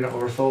Gergen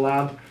Ortho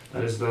Lab.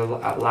 That is the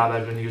lab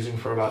I've been using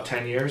for about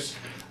 10 years.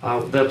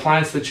 The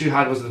appliance that you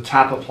had was the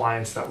tap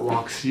appliance that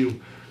locks you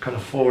kind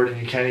of forward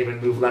and you can't even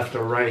move left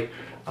or right.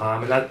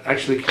 And that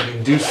actually can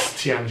induce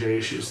TMJ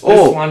issues.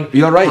 This one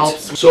you're right.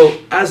 Helps. So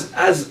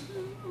as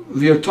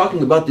we are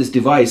talking about this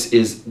device,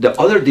 is the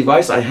other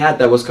device I had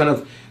that was kind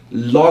of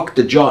locked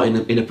the jaw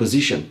in a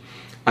position.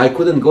 I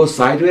couldn't go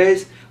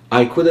sideways.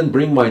 I couldn't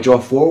bring my jaw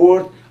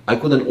forward. I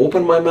couldn't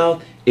open my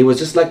mouth. It was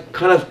just like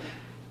kind of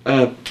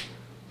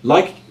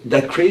like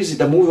that crazy.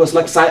 The movie was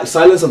like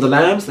Silence of the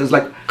Lambs. There's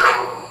like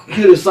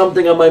here is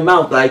something on my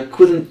mouth. I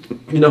couldn't,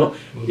 you know.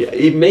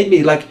 It made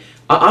me like.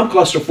 I'm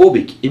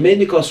claustrophobic. It made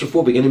me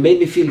claustrophobic, and it made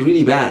me feel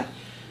really bad.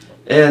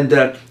 And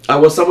I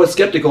was somewhat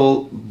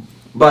skeptical,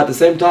 but at the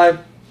same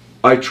time,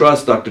 I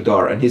trust Dr.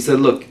 Dar. And he said,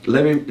 "Look,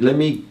 let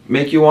me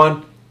make you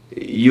one.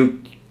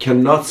 You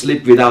cannot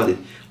sleep without it.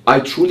 I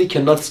truly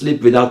cannot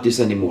sleep without this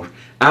anymore.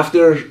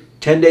 After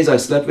 10 days I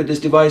slept with this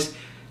device,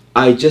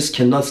 I just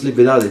cannot sleep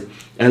without it.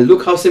 And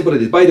look how simple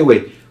it is. By the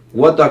way,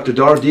 what Dr.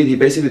 Dar did, he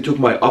basically took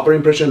my upper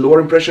impression, lower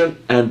impression,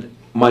 and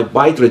my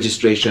bite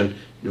registration,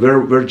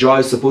 where jaw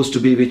is supposed to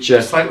be, which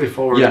slightly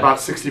forward, yeah, about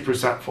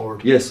 60%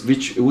 forward. Yes,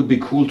 which it would be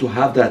cool to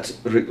have that,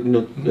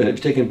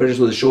 taking impressions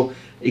with the show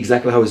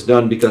exactly how it's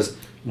done, because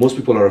most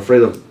people are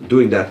afraid of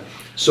doing that.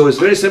 So it's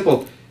very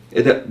simple.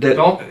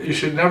 You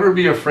should never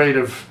be afraid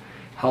of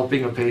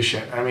helping a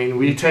patient. I mean,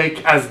 we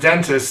take, as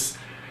dentists,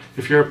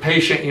 if you're a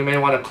patient, you may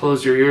want to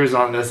close your ears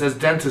on this. As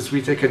dentists,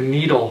 we take a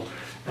needle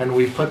and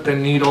we put the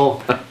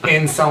needle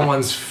in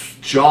someone's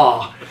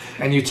jaw,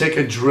 and you take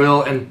a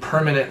drill and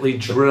permanently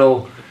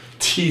drill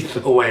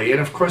teeth away. And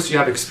of course, you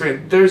have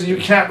experience. You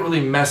can't really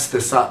mess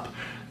this up.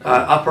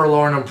 Upper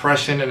lower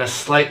impression and a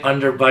slight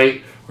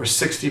underbite or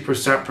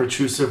 60%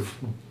 protrusive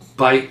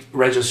bite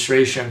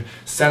registration,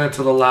 send it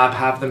to the lab,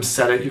 have them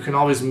set it. You can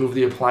always move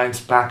the appliance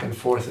back and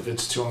forth if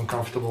it's too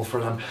uncomfortable for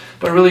them.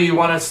 But really, you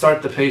want to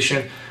start the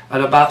patient at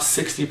about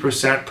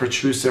 60%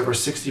 protrusive or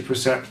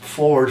 60%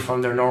 forward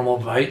from their normal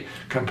bite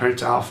compared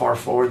to how far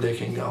forward they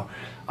can go.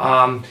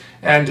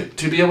 And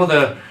to be able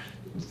to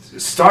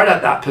start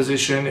at that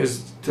position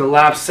is the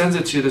lab sends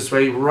it to you this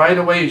way. Right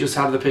away, you just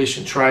have the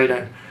patient try it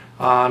in.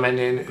 And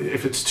then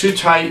if it's too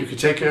tight, you could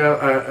take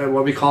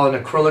what we call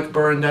an acrylic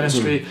burr in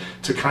dentistry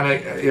to kind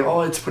of,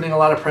 it's putting a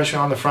lot of pressure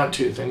on the front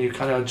tooth, and you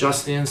kind of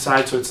adjust the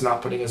inside so it's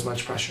not putting as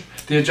much pressure.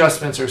 The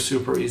adjustments are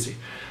super easy.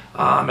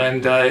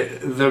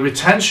 The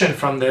retention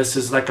from this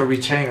is like a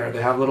retainer.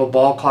 They have little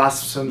ball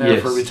clasps in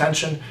there for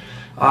retention.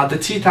 The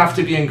teeth have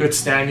to be in good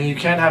standing. You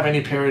can't have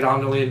any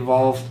periodontally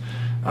involved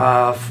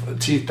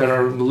teeth that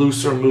are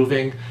loose or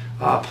moving,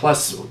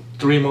 plus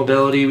 3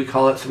 mobility, we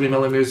call it 3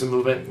 millimeters of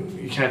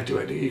movement. You can't do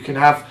it. You can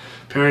have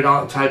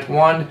periodontal type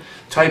 1,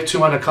 type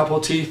 2 on a couple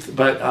teeth,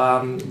 but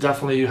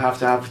definitely you have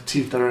to have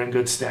teeth that are in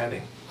good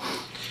standing.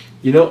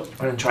 You know,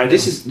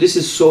 this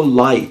is so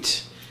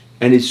light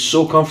and it's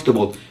so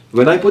comfortable.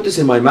 When I put this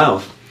in my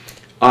mouth,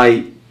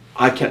 I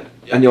can,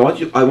 and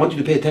I want you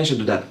to pay attention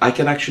to that. I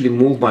can actually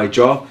move my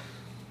jaw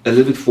a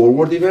little bit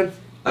forward even.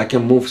 I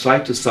can move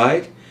side to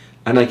side,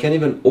 and I can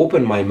even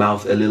open my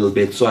mouth a little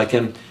bit so I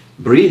can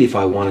breathe if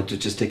I wanted to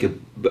just take a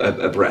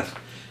breath.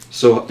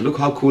 So look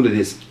how cool it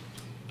is.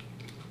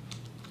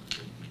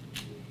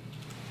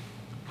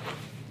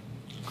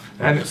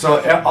 And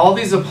so all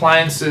these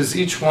appliances,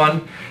 each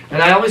one,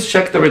 and I always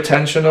check the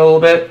retention a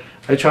little bit.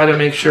 I try to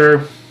make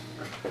sure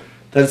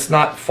that it's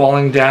not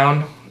falling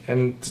down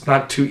and it's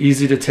not too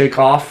easy to take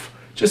off,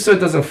 just so it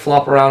doesn't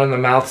flop around in the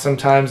mouth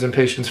sometimes and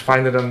patients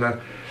find it on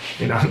the,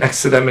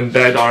 next to them in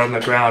bed or on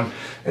the ground.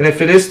 And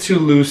if it is too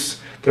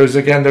loose,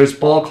 there's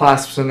ball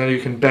clasps in there. You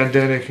can bend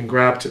in and can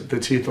grab the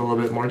teeth a little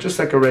bit more, just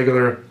like a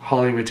regular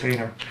Holly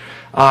retainer.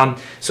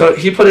 So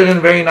he put it in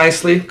very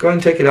nicely. Go ahead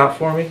and take it out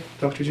for me,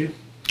 Dr. G.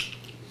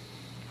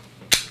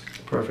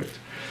 Perfect.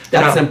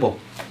 That's simple.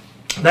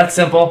 That's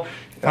simple.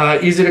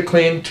 Easy to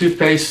clean.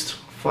 Toothpaste,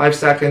 5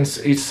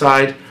 seconds each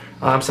side.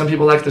 Some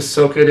people like to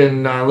soak it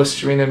in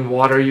Listerine and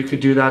water. You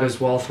could do that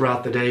as well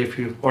throughout the day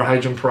or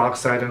hydrogen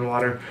peroxide and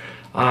water.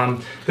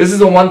 This is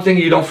the one thing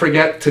you don't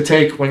forget to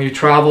take when you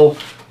travel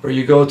or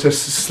you go to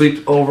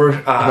sleep over,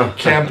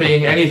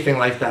 camping, anything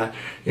like that.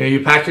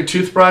 You pack your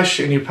toothbrush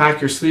and you pack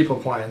your sleep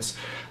appliance.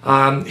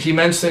 He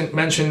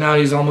mentioned now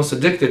he's almost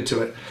addicted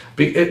to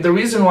it. The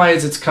reason why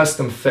is it's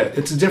custom fit.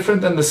 It's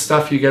different than the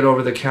stuff you get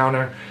over the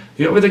counter.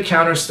 The over the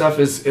counter stuff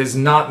is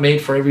not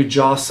made for every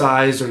jaw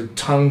size or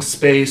tongue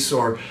space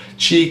or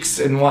cheeks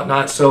and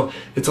whatnot. So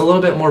it's a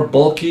little bit more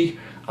bulky.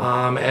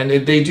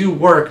 They do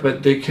work,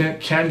 but they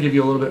can give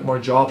you a little bit more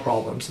jaw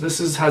problems.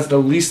 This has the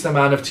least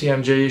amount of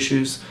TMJ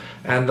issues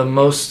and the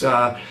most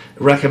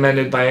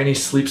recommended by any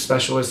sleep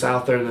specialist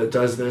out there that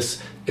does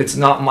this. It's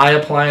not my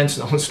appliance.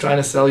 No one's trying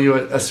to sell you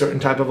a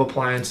certain type of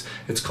appliance.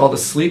 It's called a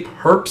Sleep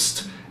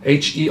Herbst,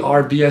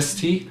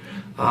 Herbst.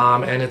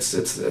 And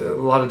it's a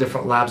lot of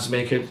different labs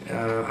make it.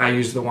 I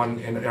use the one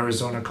in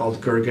Arizona called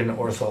Gergen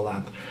Ortho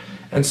Lab.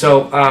 And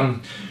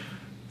so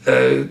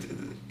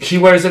he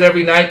wears it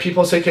every night.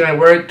 People say, can I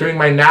wear it during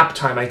my nap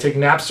time? I take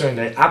naps during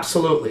the day.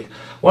 Absolutely.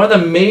 One of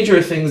the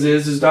major things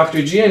is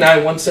Dr. G and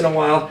I once in a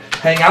while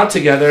hang out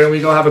together and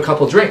we go have a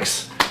couple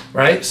drinks,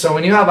 right? So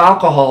when you have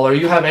alcohol or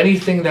you have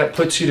anything that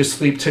puts you to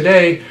sleep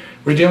today,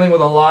 we're dealing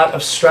with a lot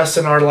of stress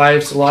in our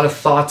lives, a lot of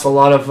thoughts, a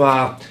lot of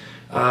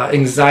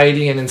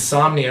anxiety and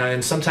insomnia.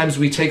 And sometimes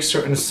we take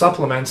certain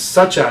supplements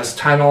such as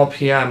Tylenol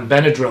PM,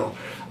 Benadryl.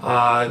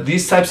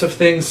 These types of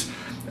things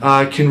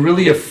can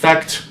really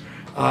affect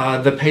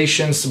the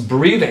patient's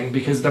breathing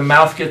because the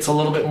mouth gets a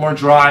little bit more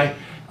dry.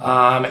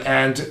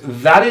 And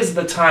that is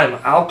the time.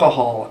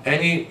 Alcohol,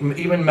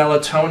 even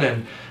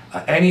melatonin,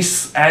 any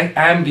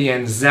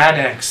Ambien,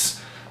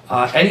 Xanax,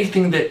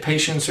 anything that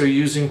patients are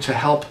using to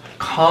help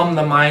calm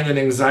the mind and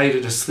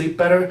anxiety to sleep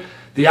better,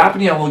 the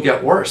apnea will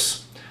get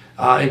worse,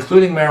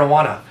 including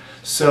marijuana.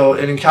 So,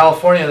 and in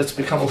California, that's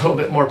become a little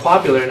bit more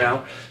popular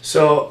now.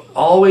 So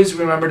always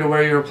remember to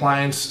wear your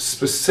appliance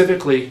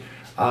specifically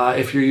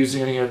if you're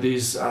using any of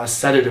these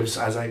sedatives,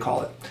 as I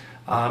call it.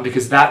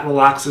 Because that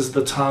relaxes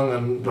the tongue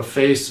and the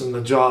face and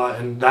the jaw,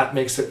 and that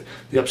makes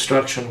the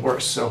obstruction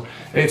worse. So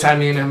anytime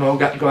me and him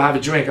go have a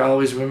drink, I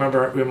always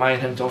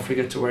remind him, don't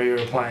forget to wear your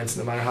appliance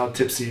no matter how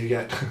tipsy you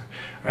get,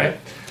 right?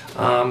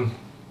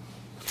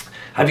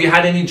 Have you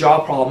had any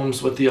jaw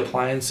problems with the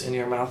appliance in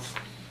your mouth?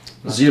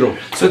 Zero.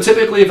 So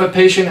typically if a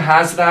patient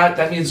has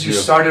that means you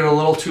started a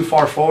little too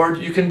far forward.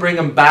 You can bring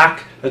them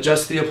back,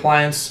 adjust the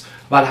appliance,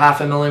 about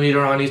 0.5 millimeter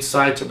on each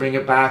side to bring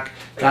it back.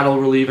 That'll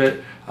relieve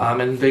it.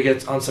 And they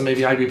get on some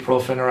maybe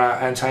ibuprofen or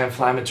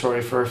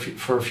anti-inflammatory for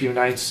a few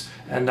nights,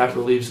 and that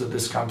relieves the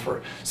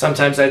discomfort.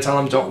 Sometimes I tell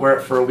them don't wear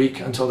it for a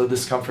week until the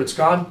discomfort's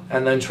gone,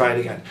 and then try it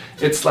again.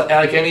 It's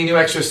like any new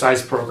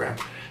exercise program.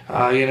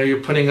 You know, you're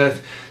putting a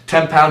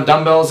 10-pound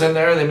dumbbells in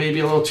there. They may be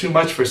a little too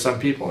much for some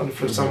people, and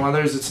for some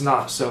others it's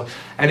not. So,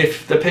 and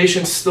if the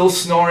patient's still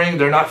snoring,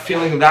 they're not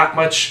feeling that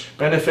much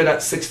benefit at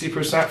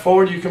 60%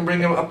 forward, you can bring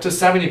them up to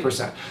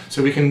 70%.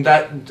 So we can,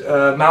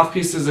 that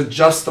mouthpiece is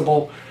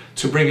adjustable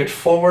to bring it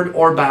forward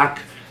or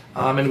back.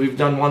 And we've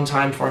done one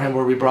time for him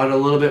where we brought it a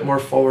little bit more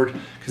forward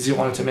because he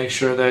wanted to make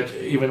sure that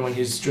even when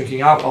he's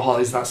drinking alcohol,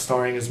 he's not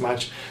snoring as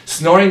much.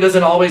 Snoring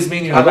doesn't always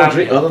mean you have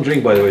apnea. I don't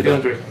drink, by the way. You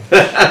don't drink.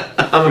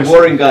 I'm a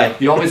boring guy.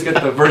 You always get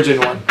the virgin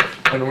one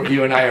when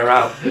you and I are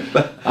out.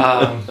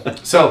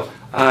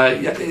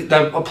 Yeah,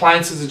 the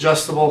appliance is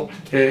adjustable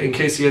in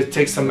case he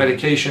takes some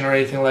medication or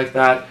anything like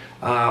that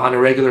on a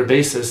regular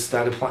basis.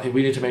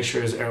 We need to make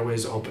sure his airway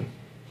is open.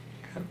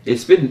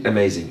 It's been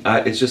amazing.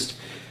 It's just,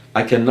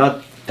 I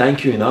cannot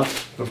thank you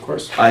enough. Of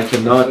course. I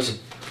cannot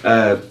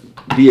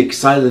be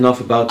excited enough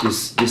about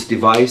this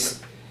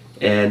device.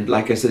 And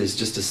like I said, it's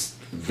just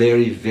a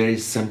very, very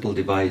simple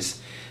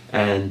device.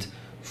 And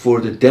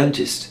for the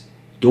dentist,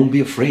 don't be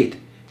afraid.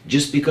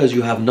 Just because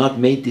you have not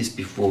made this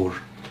before,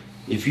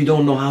 if you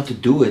don't know how to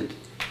do it,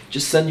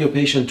 just send your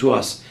patient to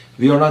us.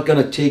 We are not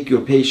going to take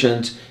your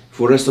patient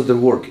for the rest of their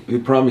work. We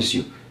promise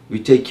you. We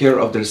take care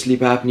of their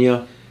sleep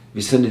apnea.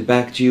 We send it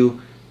back to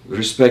you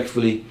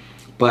respectfully.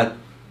 But,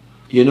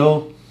 you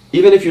know,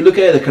 even if you look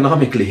at it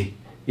economically,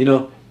 you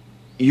know,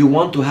 you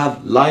want to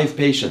have live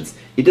patients.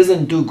 It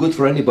doesn't do good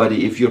for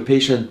anybody if your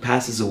patient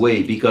passes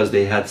away because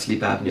they had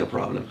sleep apnea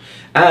problem.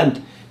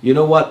 And you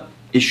know what?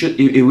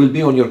 It will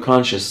be on your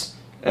conscience,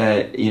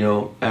 you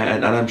know,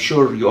 and I'm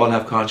sure you all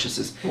have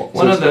consciences.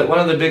 One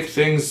of the big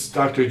things,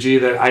 Dr. G,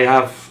 that I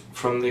have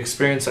from the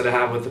experience that I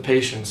have with the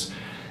patients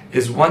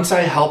is once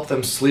I help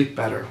them sleep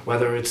better,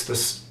 whether it's the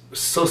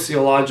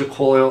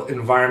sociological,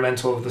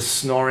 environmental of the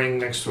snoring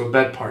next to a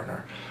bed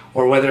partner,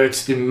 or whether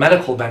it's the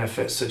medical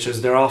benefits, such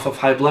as they're off of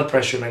high blood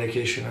pressure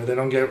medication or they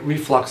don't get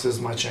reflux as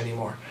much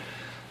anymore.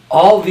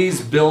 All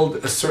these build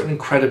a certain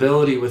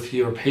credibility with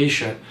your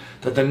patient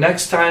that the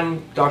next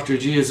time Dr.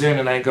 G is in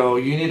and I go,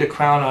 you need a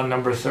crown on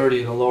number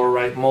 30, the lower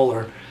right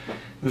molar,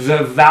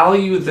 the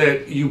value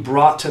that you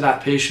brought to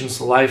that patient's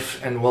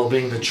life and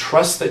well-being, the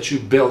trust that you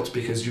built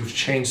because you've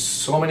changed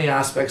so many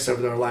aspects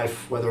of their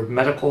life, whether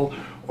medical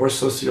or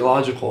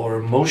sociological or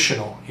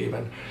emotional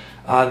even,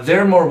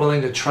 they're more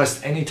willing to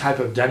trust any type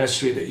of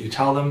dentistry that you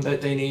tell them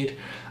that they need.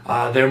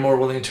 They're more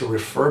willing to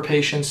refer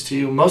patients to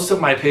you. Most of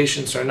my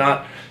patients are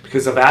not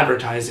because of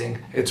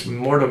advertising, it's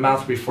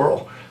word-of-mouth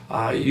referral.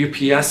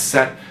 UPS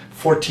sent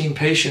 14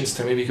 patients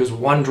to me because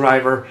one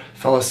driver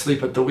fell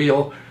asleep at the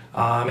wheel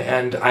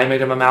and I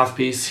made him a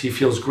mouthpiece. He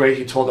feels great.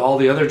 He told all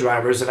the other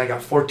drivers, and I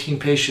got 14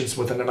 patients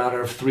within a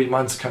matter of 3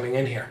 months coming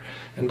in here.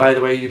 And by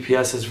the way,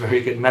 UPS has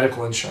very good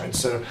medical insurance.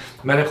 So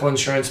medical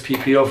insurance,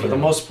 PPO, for the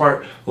most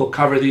part, will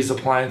cover these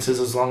appliances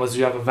as long as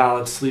you have a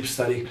valid sleep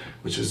study,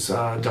 which is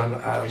done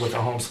with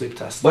a home sleep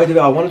test. By the way,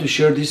 I wanted to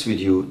share this with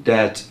you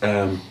that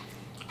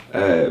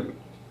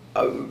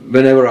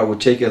whenever I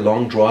would take a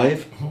long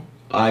drive,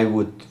 I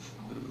would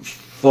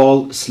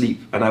fall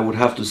asleep and I would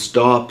have to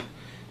stop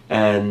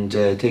and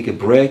take a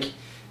break,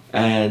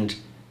 and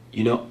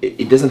you know,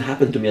 it doesn't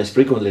happen to me as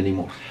frequently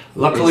anymore.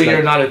 Luckily,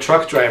 you're not a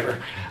truck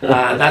driver.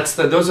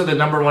 Those are the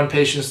number one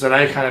patients that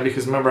I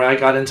because remember, I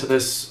got into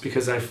this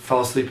because I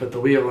fell asleep at the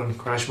wheel and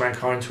crashed my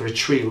car into a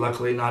tree.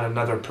 Luckily, not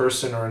another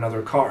person or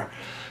another car.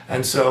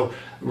 And so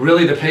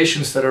really the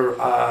patients that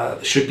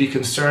are should be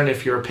concerned,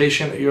 if you're a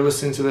patient, you're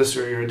listening to this,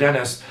 or you're a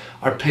dentist,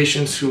 are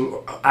patients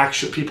who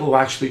people who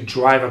actually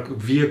drive a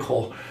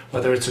vehicle,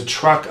 whether it's a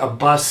truck, a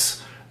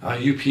bus,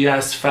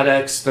 UPS,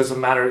 FedEx, doesn't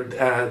matter.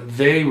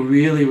 They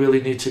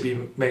really need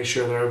to make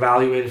sure they're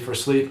evaluated for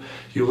sleep.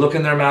 You look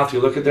in their mouth, you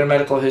look at their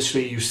medical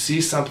history, you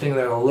see something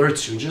that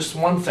alerts you, just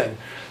one thing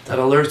that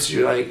alerts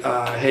you, like,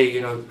 hey,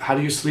 you know, how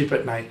do you sleep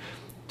at night?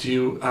 Do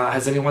you,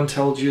 has anyone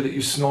told you that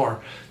you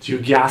snore? Do you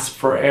gasp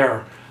for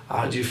air?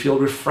 Do you feel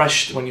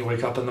refreshed when you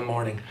wake up in the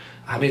morning?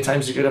 How many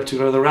times do you get up to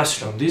go to the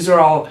restroom? These are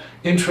all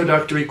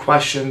introductory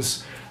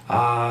questions,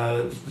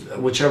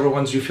 whichever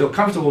ones you feel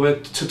comfortable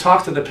with, to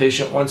talk to the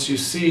patient once you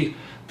see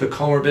the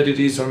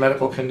comorbidities or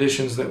medical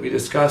conditions that we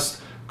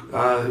discussed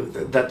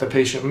that the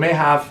patient may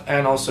have.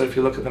 And also if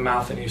you look at the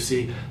mouth and you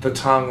see the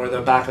tongue or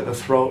the back of the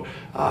throat,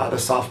 the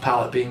soft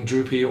palate being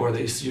droopy, or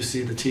you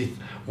see the teeth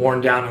worn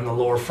down in the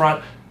lower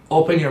front,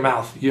 open your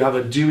mouth. You have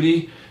a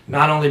duty,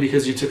 not only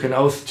because you took an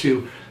oath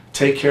to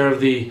take care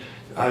of the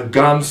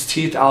gums,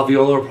 teeth,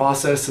 alveolar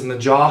process in the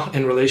jaw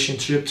in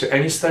relationship to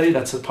any study,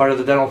 that's a part of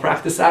the Dental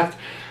Practice Act,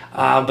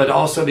 but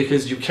also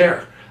because you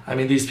care. I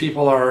mean, these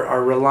people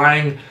are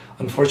relying,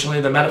 unfortunately,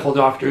 the medical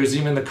doctors,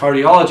 even the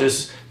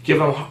cardiologists, give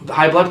them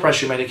high blood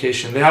pressure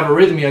medication. They have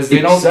arrhythmias.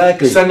 They don't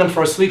send them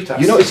for a sleep test.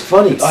 You know, it's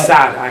funny. It's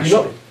sad, actually.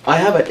 You know, I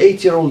have an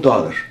 8-year-old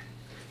daughter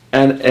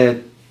and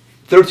a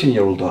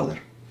 13-year-old daughter.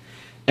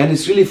 And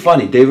it's really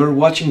funny. They were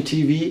watching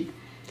TV,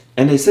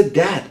 and they said,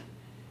 "Dad,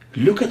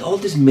 look at all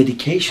these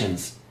medications.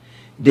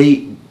 They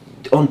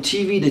on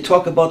TV they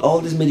talk about all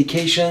these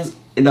medications,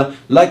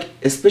 like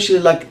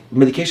especially like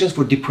medications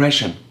for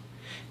depression."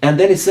 And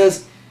then it says,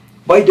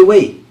 "By the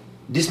way,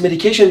 this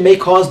medication may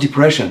cause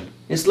depression."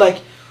 It's like,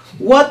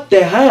 what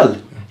the hell?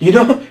 You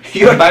know?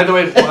 And by the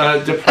way,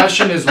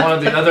 depression is one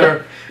of the other.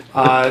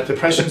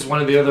 Depression is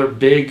one of the other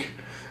big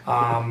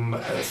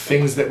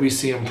things that we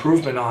see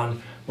improvement on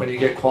when you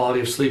get quality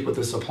of sleep with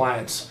this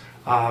appliance.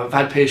 I've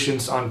had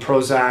patients on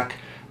Prozac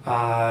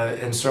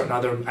and certain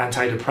other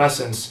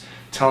antidepressants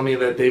tell me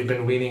that they've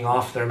been weaning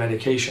off their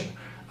medication,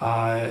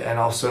 and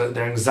also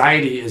their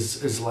anxiety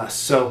is less.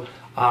 So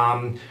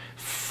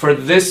for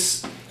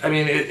this, I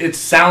mean, it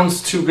sounds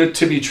too good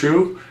to be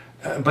true,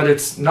 but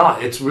it's not.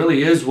 It really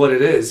is what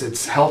it is.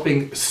 It's helping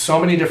so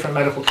many different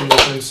medical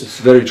conditions. It's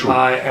very true.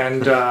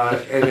 And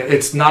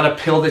it's not a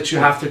pill that you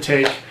have to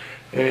take.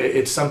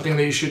 It's something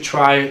that you should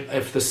try.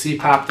 If the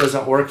CPAP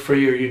doesn't work for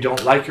you, or you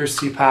don't like your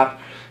CPAP,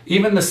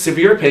 even the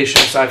severe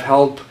patients I've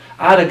helped.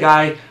 I had a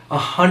guy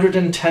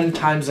 110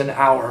 times an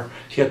hour.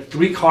 He had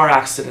 3 car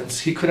accidents.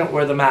 He couldn't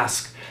wear the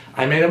mask.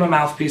 I made him a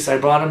mouthpiece. I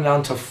brought him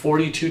down to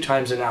 42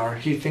 times an hour.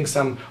 He thinks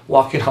I'm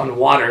walking on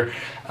water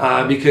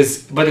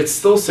but it's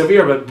still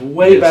severe, but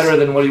way better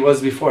than what he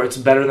was before. It's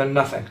better than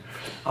nothing.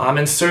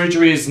 And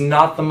surgery is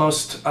not the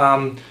most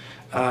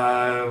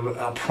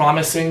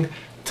promising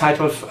type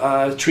of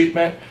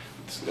treatment.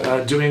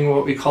 Doing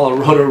what we call a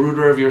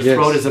roto-rooter of your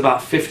throat is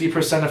about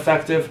 50%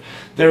 effective.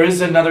 There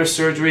is another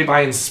surgery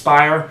by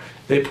Inspire.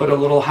 They put a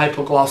little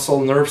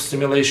hypoglossal nerve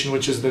stimulation,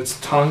 which is this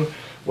tongue,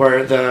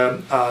 where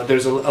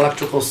there's an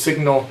electrical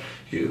signal.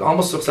 It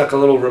almost looks like a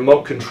little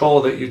remote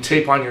control that you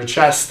tape on your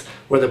chest,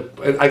 where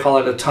I call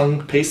it a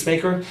tongue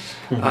pacemaker,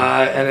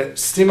 and it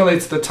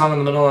stimulates the tongue in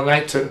the middle of the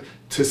night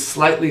to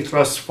slightly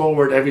thrust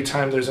forward every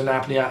time there's an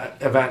apnea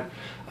event.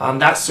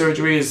 That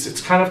surgery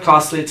it's kind of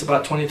costly. It's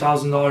about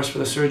 $20,000 for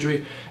the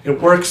surgery. It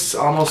works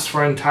almost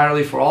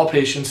entirely for all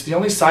patients. The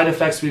only side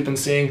effects we've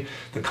been seeing,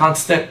 the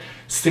constant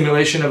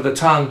stimulation of the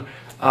tongue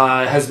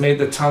has made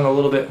the tongue a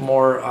little bit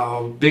more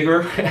bigger,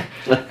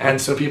 and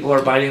so people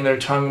are biting their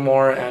tongue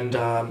more, and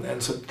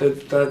so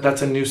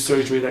that's a new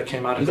surgery that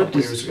came out a couple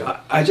years ago.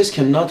 I just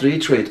cannot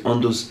reiterate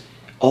on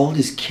all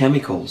these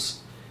chemicals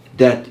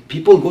that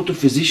people go to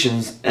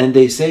physicians and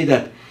they say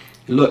that,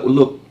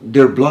 look,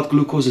 their blood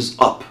glucose is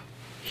up.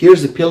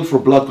 Here's a pill for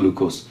blood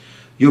glucose.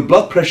 Your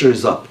blood pressure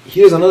is up.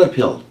 Here's another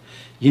pill.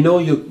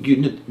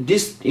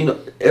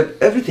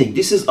 Everything.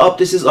 This is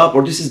up,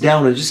 or this is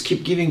down, and just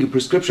keep giving you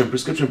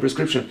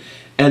prescription.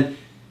 And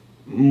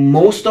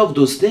most of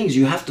those things,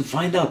 you have to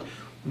find out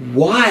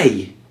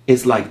why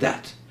it's like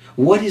that.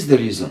 What is the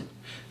reason?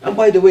 And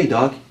by the way,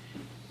 Doc,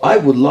 I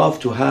would love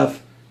to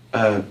have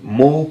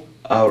Mo,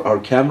 our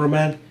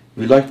cameraman.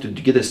 We like to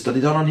get a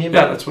study done on him.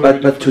 Yeah, that's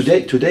what. But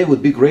today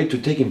would be great to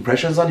take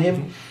impressions on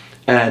him,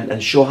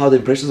 and show how the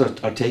impressions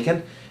are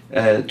taken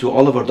to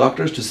all of our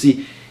doctors to see.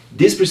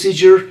 This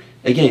procedure,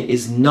 again,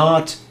 is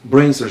not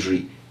brain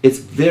surgery. It's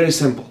very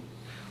simple.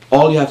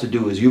 All you have to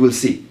do is, you will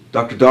see,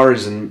 Dr. Dar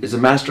is a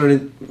master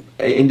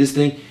in this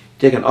thing.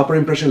 Take an upper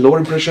impression, lower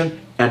impression,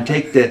 and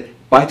take the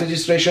bite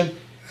registration,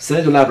 send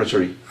it to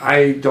laboratory.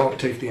 I don't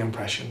take the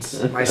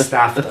impressions. My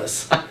staff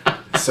does.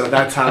 So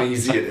that's how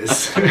easy it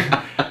is.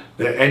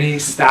 Any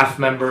staff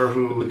member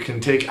who can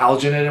take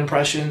alginate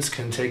impressions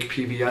can take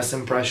PVS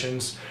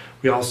impressions.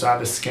 We also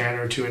have a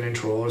scanner, to an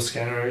intraoral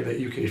scanner, that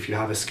if you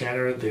have a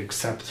scanner,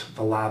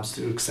 the labs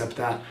do accept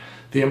that.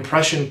 The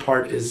impression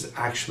part is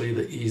actually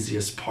the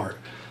easiest part.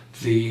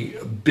 The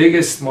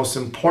biggest, most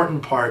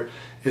important part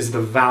is the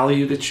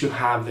value that you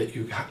have, that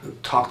you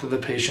talk to the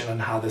patient on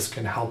how this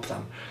can help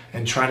them,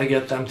 and trying to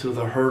get them through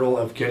the hurdle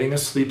of getting a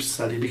sleep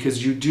study,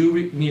 because you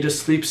do need a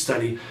sleep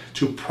study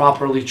to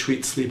properly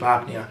treat sleep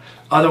apnea.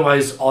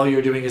 Otherwise, all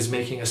you're doing is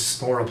making a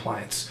snore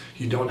appliance.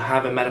 You don't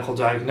have a medical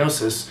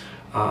diagnosis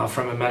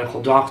from a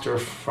medical doctor,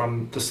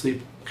 from the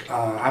sleep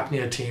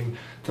apnea team,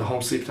 the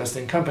home sleep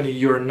testing company.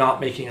 You're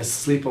not making a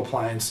sleep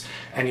appliance,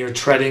 and you're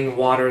treading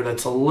water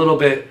that's a little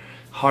bit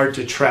hard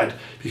to tread,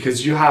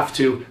 because you have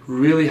to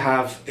really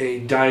have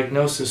a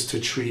diagnosis to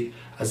treat,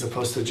 as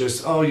opposed to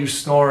just, oh, you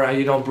snore,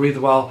 you don't breathe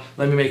well,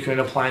 let me make you an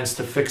appliance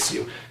to fix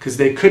you, because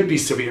they could be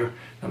severe,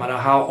 no matter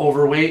how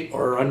overweight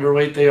or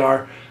underweight they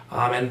are.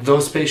 And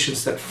those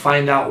patients that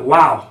find out,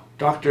 wow,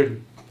 Dr.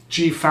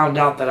 G found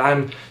out that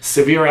I'm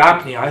severe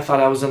apnea, I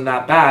thought I wasn't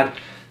that bad,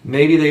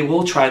 maybe they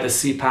will try the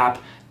CPAP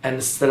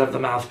instead of the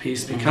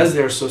mouthpiece, because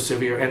they're so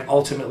severe, and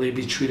ultimately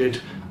be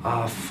treated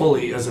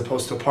fully as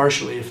opposed to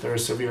partially if they're a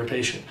severe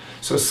patient.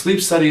 So a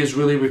sleep study is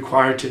really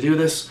required to do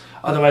this,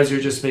 otherwise you're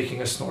just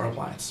making a snore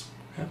appliance.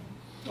 Yeah.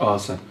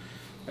 Awesome.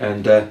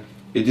 And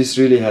this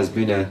really has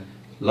been a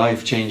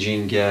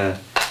life-changing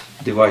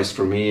device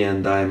for me,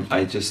 and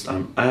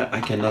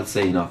I cannot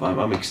say enough.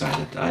 I'm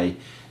excited.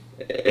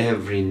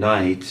 Every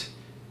night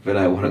when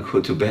I want to go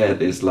to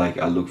bed, is like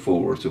I look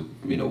forward to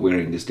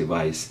wearing this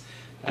device,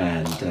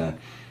 and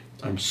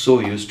I'm so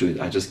used to it.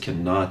 I just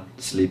cannot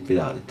sleep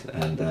without it,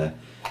 and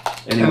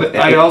Anyway, And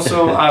I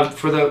also,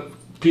 for the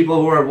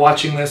people who are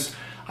watching this,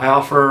 I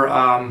offer,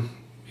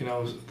 you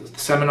know,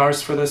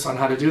 seminars for this on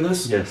how to do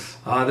this. yes.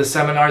 The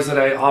seminars that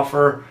I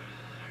offer,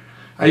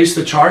 I used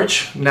to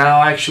charge. Now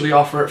I actually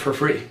offer it for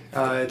free.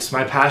 It's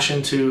my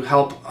passion to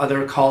help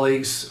other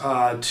colleagues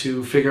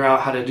to figure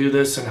out how to do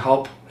this and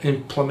help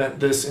implement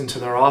this into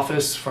their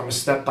office from a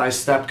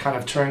step-by-step kind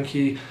of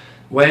turnkey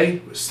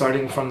way,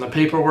 starting from the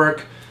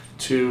paperwork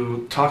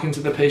to talking to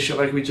the patient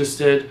like we just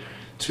did,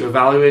 to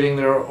evaluating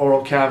their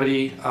oral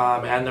cavity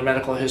and their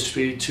medical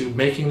history, to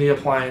making the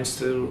appliance,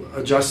 to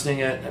adjusting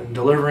it and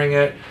delivering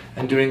it,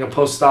 and doing a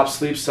post-op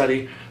sleep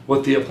study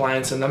with the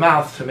appliance in the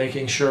mouth to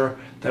making sure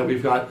that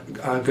we've got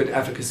good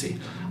efficacy.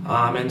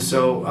 And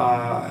so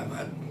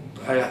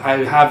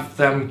I have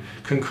them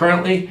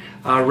concurrently.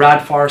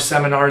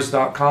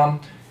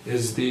 Radfarseminars.com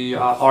is the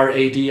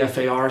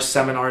RADFAR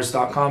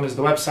seminars.com is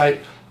the website.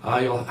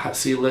 You'll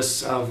see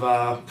lists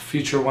of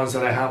future ones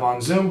that I have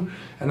on Zoom,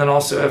 and then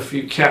also if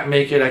you can't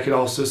make it, I could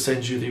also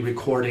send you the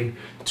recording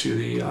to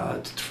the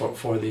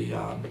for the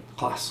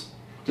class.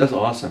 That's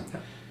awesome. Yeah.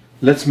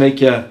 Let's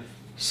make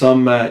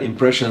some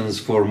impressions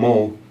for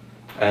Mo,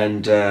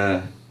 and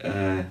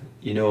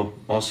you know,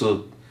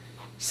 also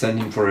send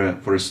him for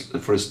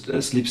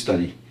a sleep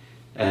study.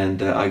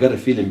 And I got a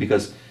feeling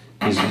because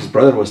his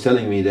brother was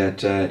telling me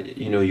that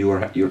you know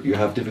you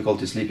have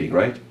difficulty sleeping,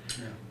 right?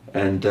 Yeah.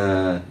 And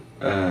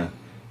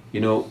you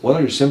know, what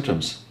are your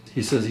symptoms?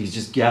 He says he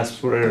just gasps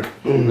for air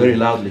very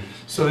loudly.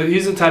 So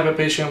he's the type of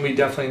patient we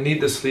definitely need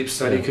the sleep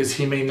study because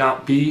he may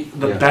not be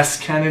the Yeah.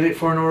 best candidate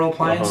for an oral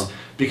appliance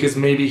because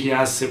maybe he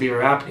has severe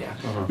apnea.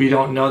 We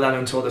don't know that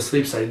until the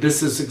sleep study.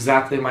 This is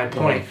exactly my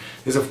point.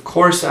 Is of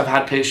course I've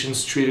had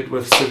patients treated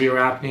with severe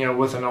apnea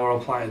with an oral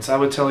appliance. I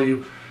would tell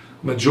you,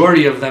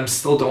 majority of them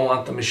still don't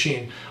want the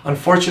machine.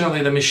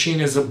 Unfortunately, the machine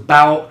is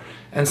about,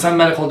 and some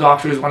medical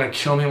doctors want to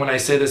kill me when I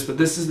say this, but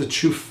this is the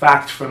true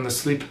fact from the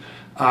sleep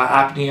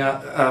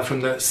apnea, from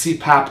the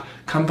CPAP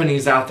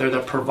companies out there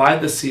that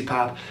provide the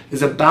CPAP,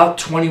 is about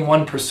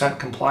 21%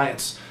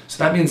 compliance.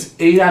 So that means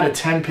 8 out of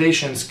 10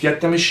 patients get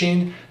the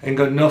machine and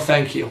go, no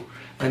thank you.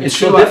 And it's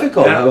so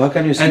difficult. How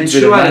can you sleep and with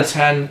 2 a out of mask?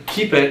 10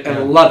 keep it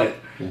and love it.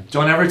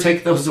 Don't ever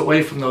take those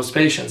away from those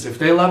patients. If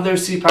they love their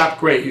CPAP,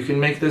 great. You can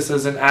make this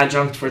as an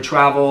adjunct for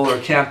travel or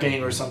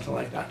camping or something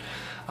like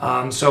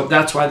that. So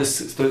that's why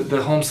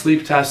the home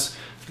sleep test,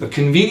 the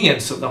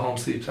convenience of the home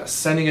sleep test,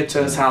 sending it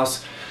to his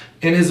house,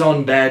 in his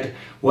own bed,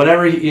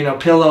 whatever, you know,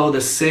 pillow, the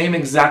same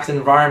exact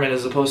environment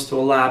as opposed to a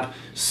lab.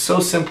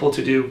 So simple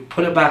to do.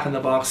 Put it back in the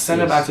box,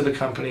 send it back to the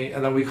company,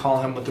 and then we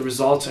call him with the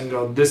results and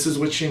go, this is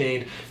what you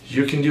need.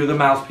 You can do the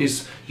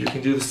mouthpiece, you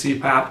can do the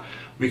CPAP.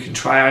 We can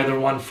try either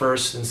one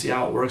first and see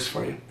how it works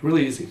for you.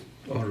 Really easy.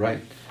 All right.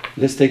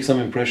 Let's take some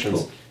impressions.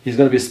 Cool. He's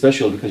going to be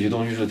special because you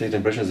don't usually take the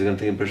impressions. He's going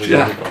to take impressions.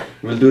 Yeah.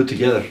 We'll do it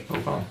together. No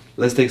problem.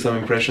 Let's take some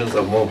impressions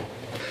of Mo.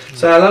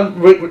 So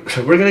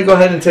we're going to go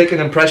ahead and take an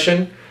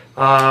impression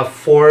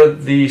for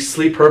the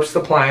Sleep Herbst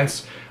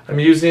appliance. I'm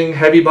using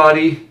heavy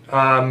body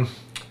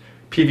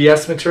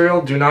PVS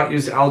material. Do not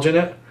use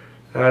alginate.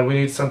 We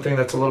need something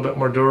that's a little bit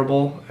more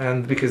durable,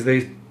 and because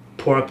they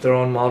pour up their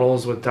own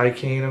models with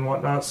dikene and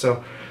whatnot.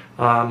 So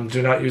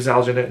do not use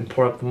alginate and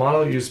pour up the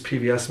model. Use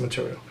PVS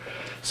material.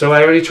 So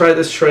I already tried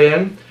this tray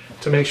in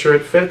to make sure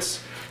it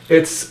fits.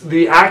 It's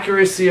the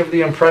accuracy of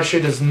the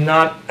impression is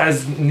not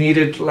as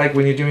needed like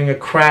when you're doing a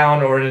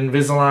crown or an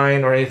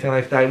Invisalign or anything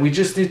like that. We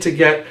just need to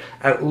get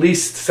at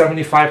least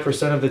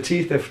 75% of the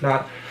teeth, if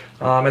not,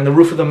 and the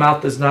roof of the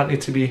mouth does not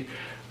need to be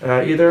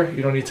either.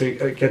 You don't need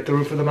to get the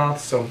roof of the mouth.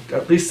 So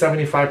at least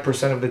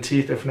 75% of the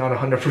teeth, if not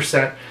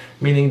 100%,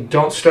 meaning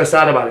don't stress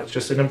out about it. It's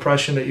just an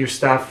impression that your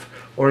staff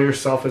or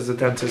yourself as a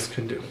dentist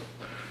can do.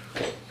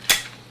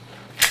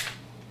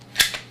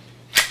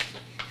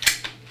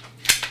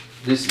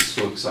 This is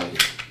so exciting.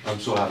 I'm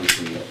so happy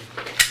for you.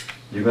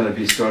 You're gonna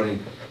be starting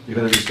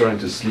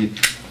to sleep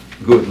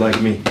good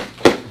like me.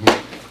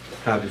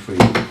 Happy for you.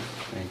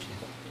 Thank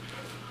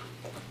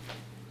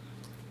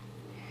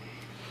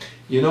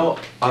you. You know,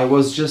 I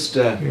was just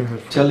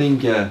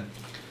telling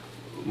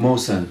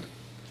Mohsen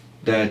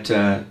that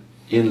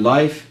in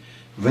life,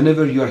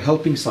 whenever you are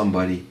helping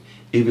somebody,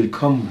 it will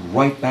come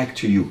right back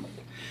to you.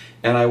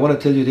 And I want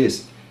to tell you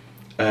this.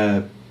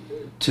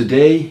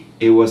 Today,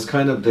 it was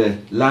kind of the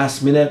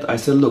last minute. I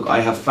said, look, I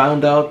have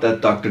found out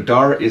that Dr.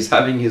 Dar is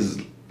having his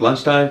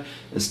lunchtime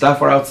and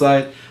staff are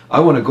outside.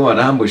 I want to go and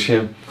ambush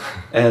him.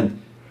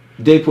 And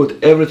they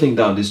put everything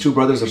down. These two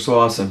brothers are so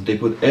awesome. They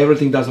put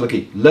everything down. So,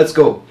 okay, let's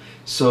go.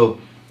 So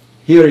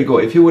here you go.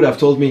 If he would have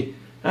told me,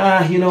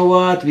 you know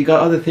what, we got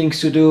other things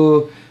to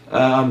do.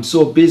 I'm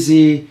so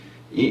busy.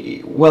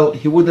 Well,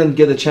 he wouldn't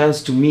get a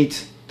chance to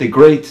meet the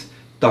great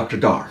Dr.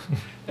 Dar.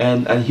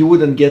 And he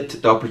wouldn't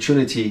get the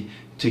opportunity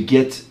to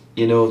get,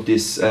 you know,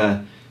 this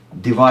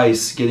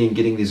device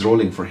getting this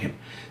rolling for him.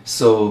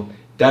 So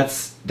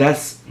that's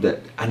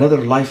another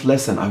life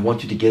lesson I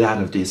want you to get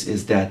out of this,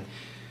 is that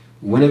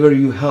whenever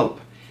you help,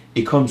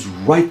 it comes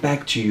right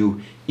back to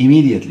you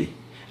immediately.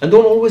 And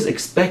don't always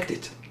expect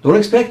it. Don't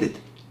expect it,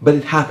 but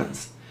it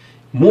happens.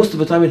 Most of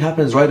the time it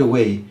happens right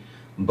away,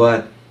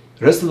 but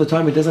rest of the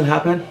time it doesn't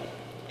happen.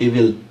 It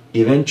will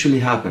eventually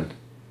happen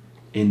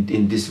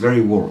in this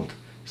very world.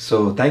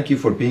 So thank you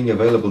for being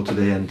available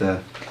today, and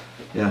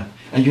yeah.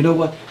 And you know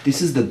what?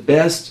 This is the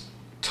best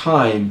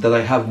time that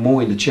I have Mo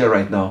in the chair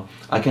right now.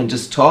 I can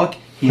just talk.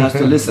 He has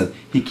to listen.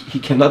 He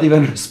cannot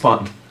even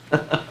respond.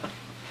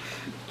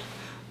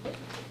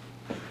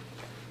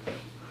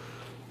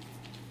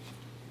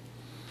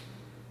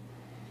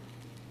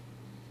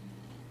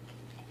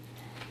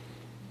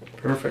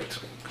 Perfect.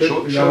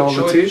 Good.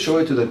 Show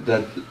it to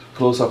that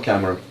close-up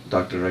camera,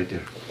 doctor, right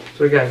there.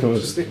 So again,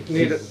 just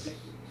need it.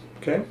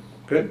 Okay.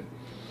 Good.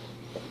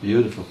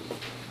 Beautiful.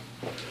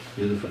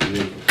 Beautiful.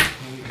 Beautiful.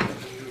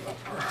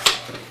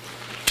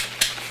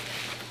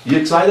 You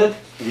excited?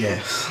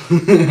 Yes.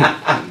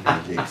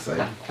 Really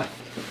excited.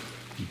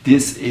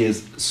 This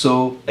is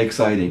so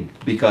exciting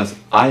because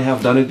I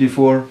have done it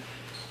before.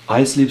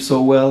 I sleep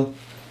so well,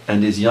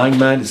 and this young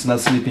man is not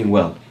sleeping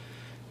well.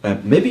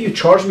 Maybe you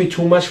charge me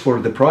too much for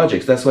the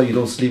projects. That's why you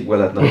don't sleep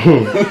well at night.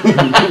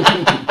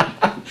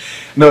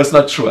 No, it's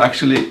not true.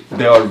 Actually,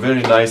 they are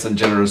very nice and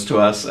generous to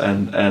us,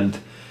 and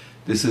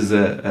this is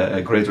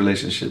a great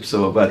relationship.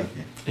 So, but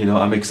you know,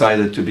 I'm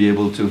excited to be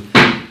able to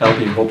help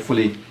him.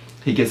 Hopefully,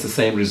 he gets the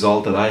same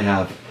result that I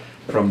have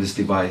from this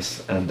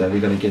device, and we're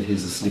gonna get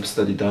his sleep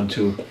study done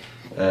to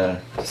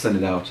send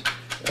it out.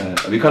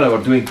 We kind of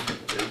are doing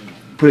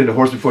putting the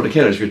horse before the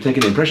carriage. We're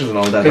taking the impressions and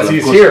all that. Because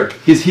he's here.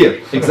 He's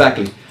here,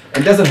 exactly.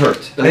 It doesn't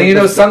hurt. And you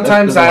know,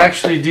 sometimes I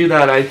actually do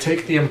that. I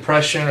take the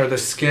impression or the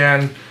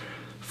scan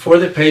for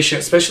the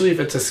patient, especially if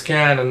it's a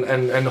scan,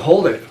 and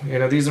hold it. You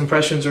know, these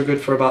impressions are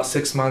good for about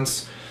 6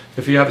 months.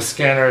 If you have a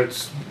scanner,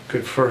 it's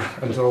good for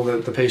until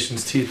the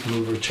patient's teeth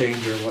move or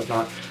change or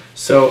whatnot.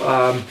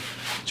 So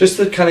just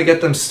to kind of get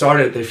them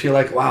started, they feel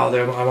like, wow,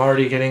 I'm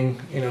already getting,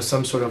 you know,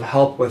 some sort of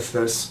help with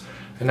this,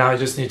 and now I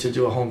just need to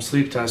do a home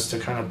sleep test to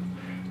kind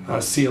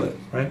of seal it,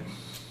 right?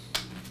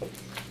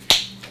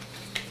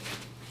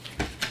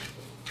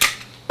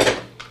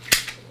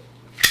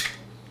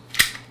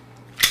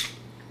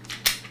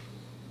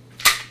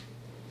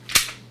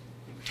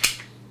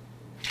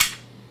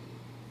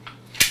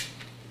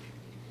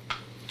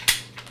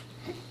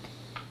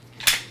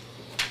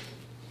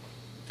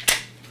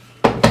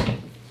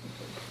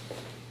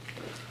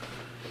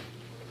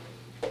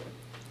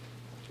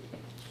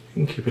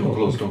 Keep it don't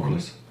close, don't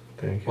close.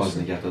 Thank you.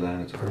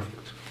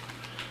 Perfect.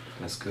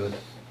 That's good.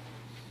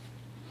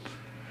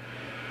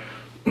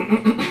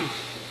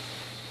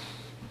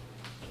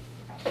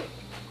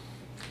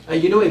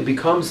 And you know, it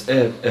becomes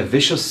a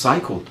vicious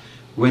cycle.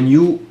 When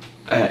you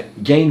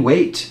gain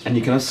weight and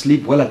you cannot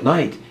sleep well at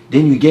night,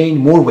 then you gain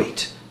more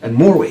weight and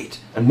more weight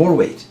and more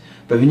weight.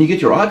 But when you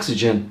get your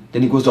oxygen,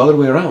 then it goes the other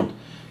way around.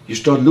 You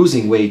start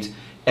losing weight,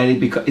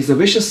 and it's a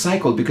vicious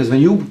cycle, because when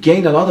you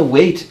gain a lot of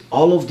weight,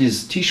 all of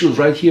these tissues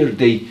right here,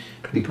 they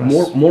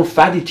more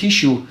fatty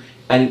tissue,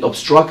 and it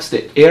obstructs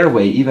the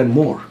airway even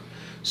more.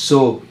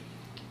 So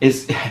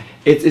it's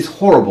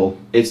horrible.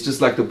 It's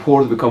just like the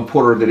poor become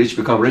poorer, the rich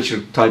become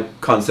richer type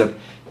concept.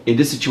 In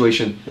this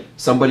situation,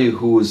 somebody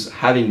who's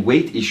having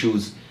weight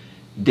issues,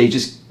 they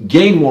just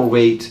gain more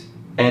weight,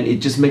 and it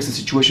just makes the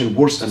situation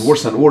worse and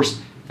worse and worse,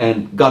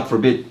 and God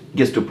forbid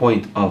gets to a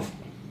point of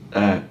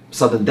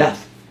sudden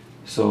death.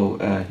 So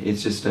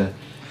it's just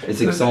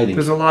it's exciting.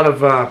 There's a lot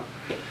of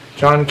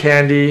John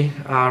Candy,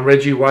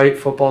 Reggie White,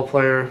 football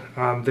player.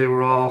 They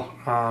were all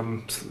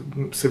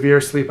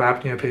severe sleep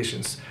apnea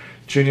patients.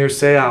 Junior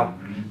Seau,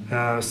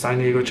 San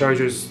Diego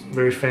Chargers,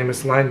 very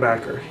famous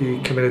linebacker. He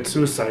committed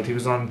suicide. He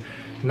was on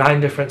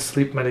 9 different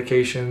sleep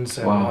medications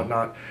and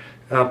whatnot.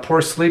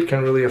 Poor sleep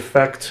can really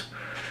affect.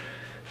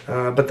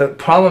 But the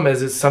problem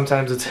is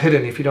sometimes it's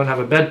hidden. If you don't have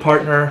a bed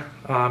partner,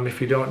 if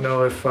you don't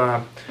know if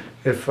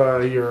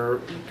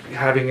you're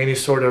having any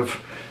sort of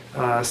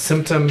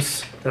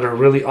symptoms that are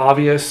really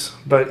obvious.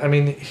 But I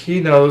mean,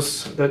 he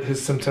knows that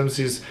his symptoms,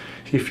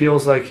 he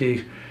feels like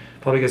he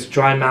probably gets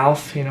dry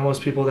mouth. You know,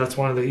 most people, that's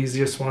one of the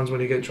easiest ones,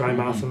 when you get dry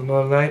mouth in the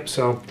middle of the night.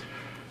 So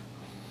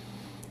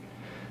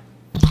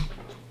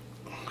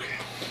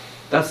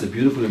that's a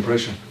beautiful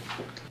impression.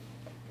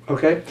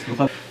 Okay.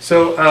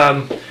 So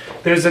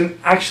there's an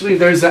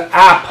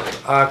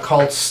app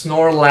called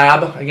Snore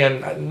Lab.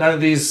 Again, none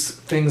of these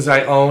things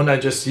I own, I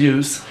just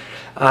use.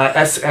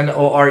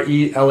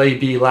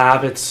 SNORELAB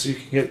Lab. You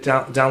can get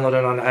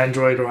downloaded on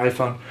Android or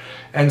iPhone.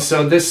 And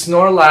so this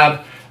Snore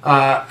Lab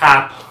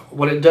app,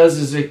 what it does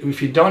is,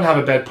 if you don't have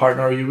a bed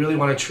partner, or you really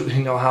want to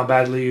truly know how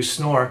badly you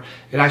snore,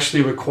 it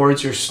actually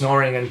records your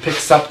snoring and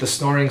picks up the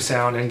snoring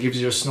sound and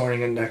gives you a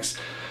snoring index.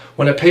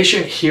 When a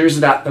patient hears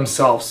that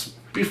themselves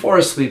before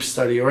a sleep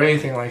study or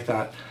anything like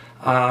that,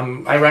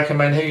 I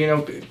recommend, hey, you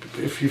know,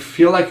 if you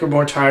feel like you're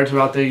more tired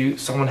throughout the day,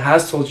 someone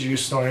has told you you're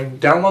snoring,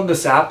 download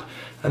this app,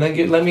 and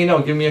then let me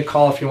know. Give me a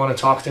call if you want to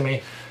talk to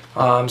me,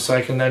 so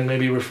I can then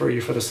maybe refer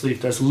you for the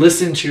sleep test.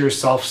 Listen to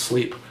yourself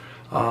sleep,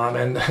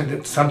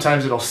 and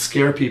sometimes it'll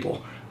scare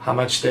people how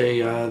much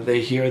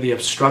they hear the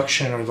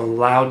obstruction or the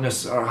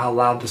loudness, or how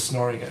loud the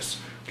snoring is.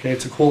 Okay,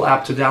 it's a cool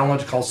app to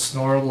download called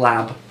Snore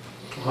Lab.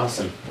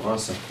 Awesome,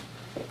 awesome.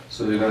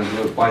 So we're gonna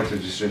do a bite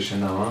registration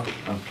now,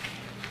 huh?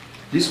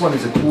 This one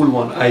is a cool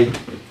one.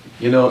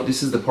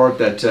 This is the part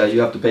that you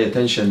have to pay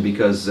attention,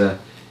 because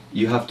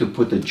you have to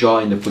put the jaw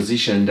in the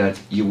position that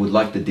you would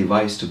like the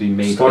device to be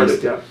made.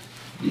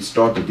 You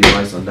start the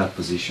device on that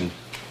position.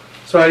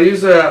 So I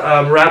use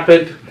a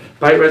rapid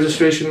bite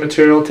registration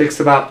material. It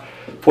takes about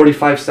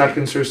 45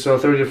 seconds or so,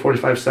 30 to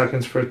 45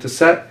 seconds for it to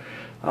set.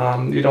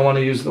 You don't want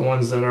to use the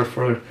ones that are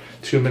for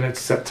 2 minutes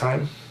set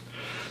time.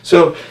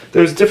 So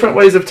there's different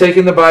ways of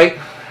taking the bite.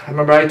 I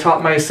remember I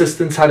taught my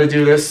assistants how to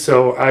do this,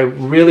 so I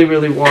really,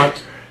 really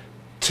want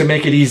to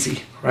make it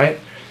easy, right?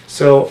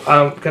 So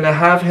I'm going to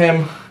have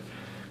him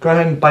go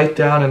ahead and bite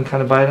down and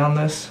kind of bite on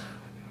this.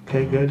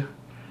 Okay, good.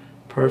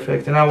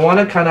 Perfect. And I want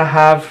to kind of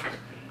have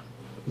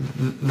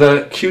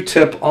the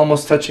Q-tip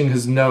almost touching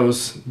his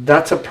nose.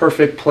 That's a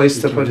perfect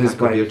place to put his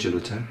bite.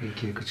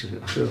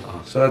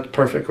 So that's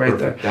perfect right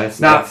there. That's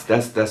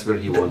where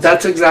he wants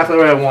That's exactly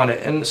where I want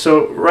it. And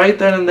so right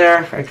then and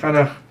there, I kind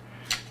of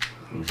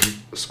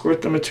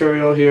squirt the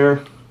material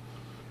here.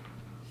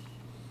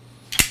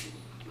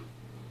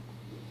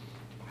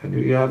 And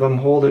you have them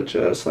hold it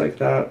just like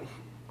that.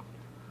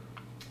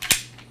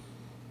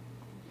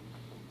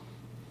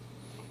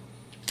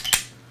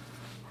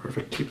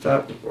 Perfect. Keep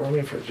that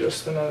warming for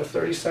just another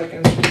 30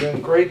 seconds. You're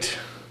doing great.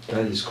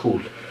 That is cool.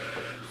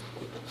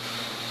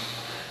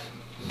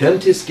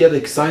 Dentists get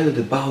excited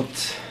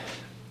about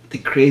the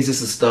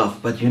craziest stuff,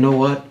 but you know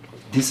what?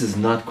 This is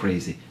not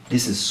crazy.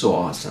 This is so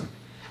awesome.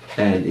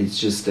 And it's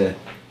just,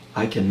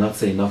 I cannot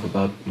say enough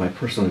about my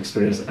personal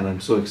experience, and I'm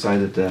so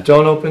excited.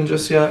 Don't open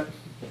just yet.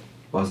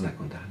 Okay,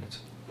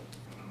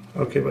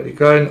 buddy.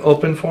 Go ahead and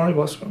open for me,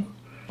 Bosman.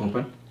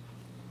 Open.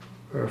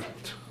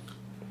 Perfect.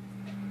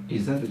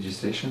 Is that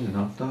registration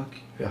enough, Doc?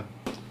 Yeah.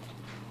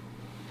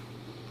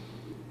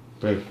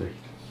 Perfect.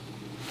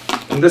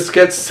 And this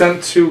gets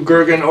sent to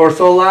Gergen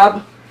Ortho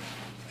Lab.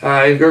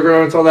 In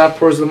Gergen Ortho Lab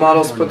pours the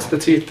models, puts the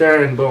teeth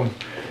there, and boom.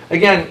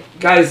 Again,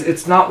 guys,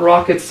 it's not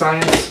rocket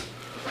science.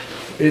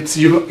 It's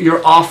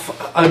you're off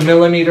a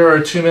millimeter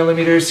or 2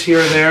 millimeters here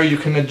or there. You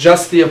can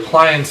adjust the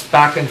appliance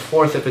back and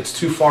forth if it's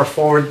too far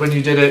forward when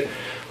you did it,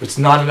 if it's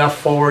not enough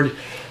forward.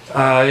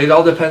 It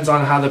all depends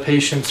on how the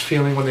patient's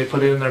feeling when they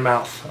put it in their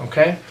mouth,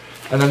 okay?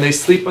 And then they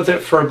sleep with it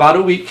for about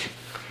a week.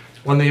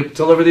 When they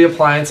deliver the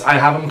appliance, I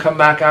have them come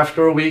back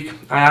after a week.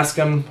 I ask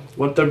them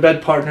what their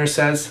bed partner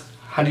says.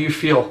 How do you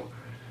feel?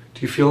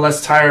 Do you feel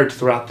less tired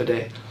throughout the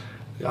day?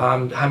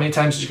 How many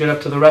times did you get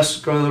up to go to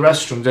the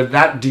restroom? Did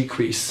that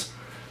decrease?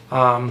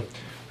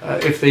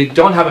 If they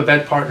don't have a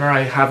bed partner,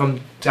 I have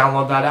them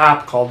download that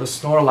app called the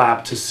Snore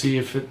Lab to see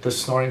if the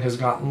snoring has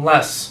gotten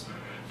less.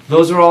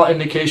 Those are all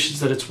indications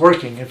that it's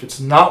working. If it's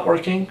not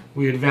working,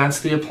 we advance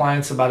the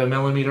appliance about a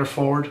millimeter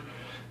forward,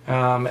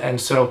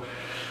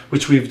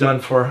 which we've done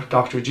for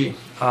Dr. G.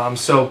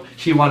 So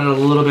he wanted a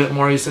little bit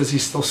more. He says he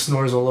still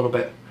snores a little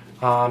bit,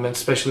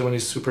 especially when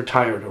he's super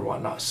tired or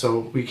whatnot. So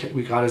we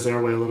got his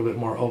airway a little bit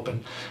more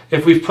open.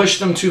 If we've pushed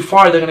them too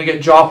far, they're going to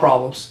get jaw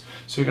problems.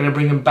 So you're going to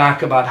bring them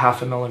back about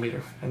 0.5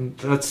 millimeter. And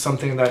that's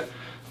something that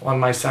on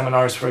my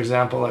seminars, for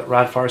example, at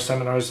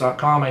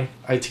radfarseminars.com,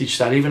 I teach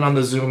that. Even on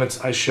the Zoom,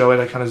 I show it.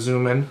 I kind of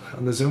zoom in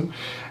on the Zoom,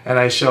 and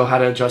I show how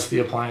to adjust the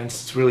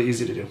appliance. It's really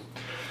easy to do.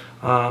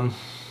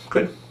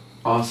 Good.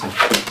 Awesome.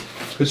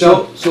 Good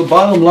job. So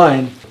bottom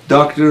line,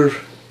 Dr.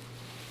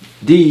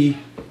 D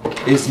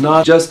is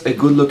not just a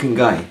good-looking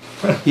guy.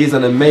 He's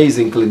an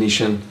amazing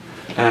clinician,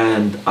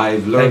 and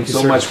I've learned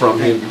so much from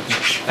him.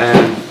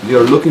 And we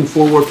are looking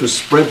forward to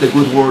spread the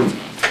good word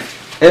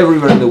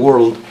everywhere in the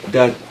world,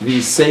 that we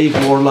save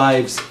more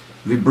lives,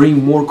 we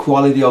bring more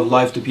quality of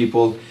life to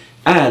people,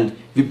 and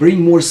we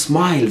bring more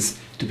smiles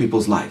to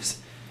people's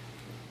lives.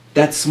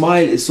 That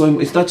smile is so,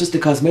 it's not just a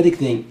cosmetic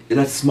thing,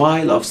 that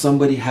smile of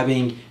somebody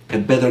having a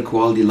better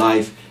quality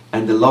life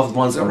and the loved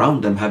ones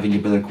around them having a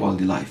better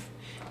quality life.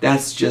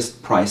 That's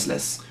just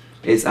priceless.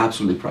 It's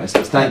absolutely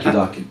priceless. Thank you,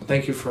 Doc.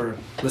 Thank you for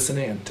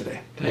listening in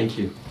today. Thank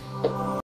you.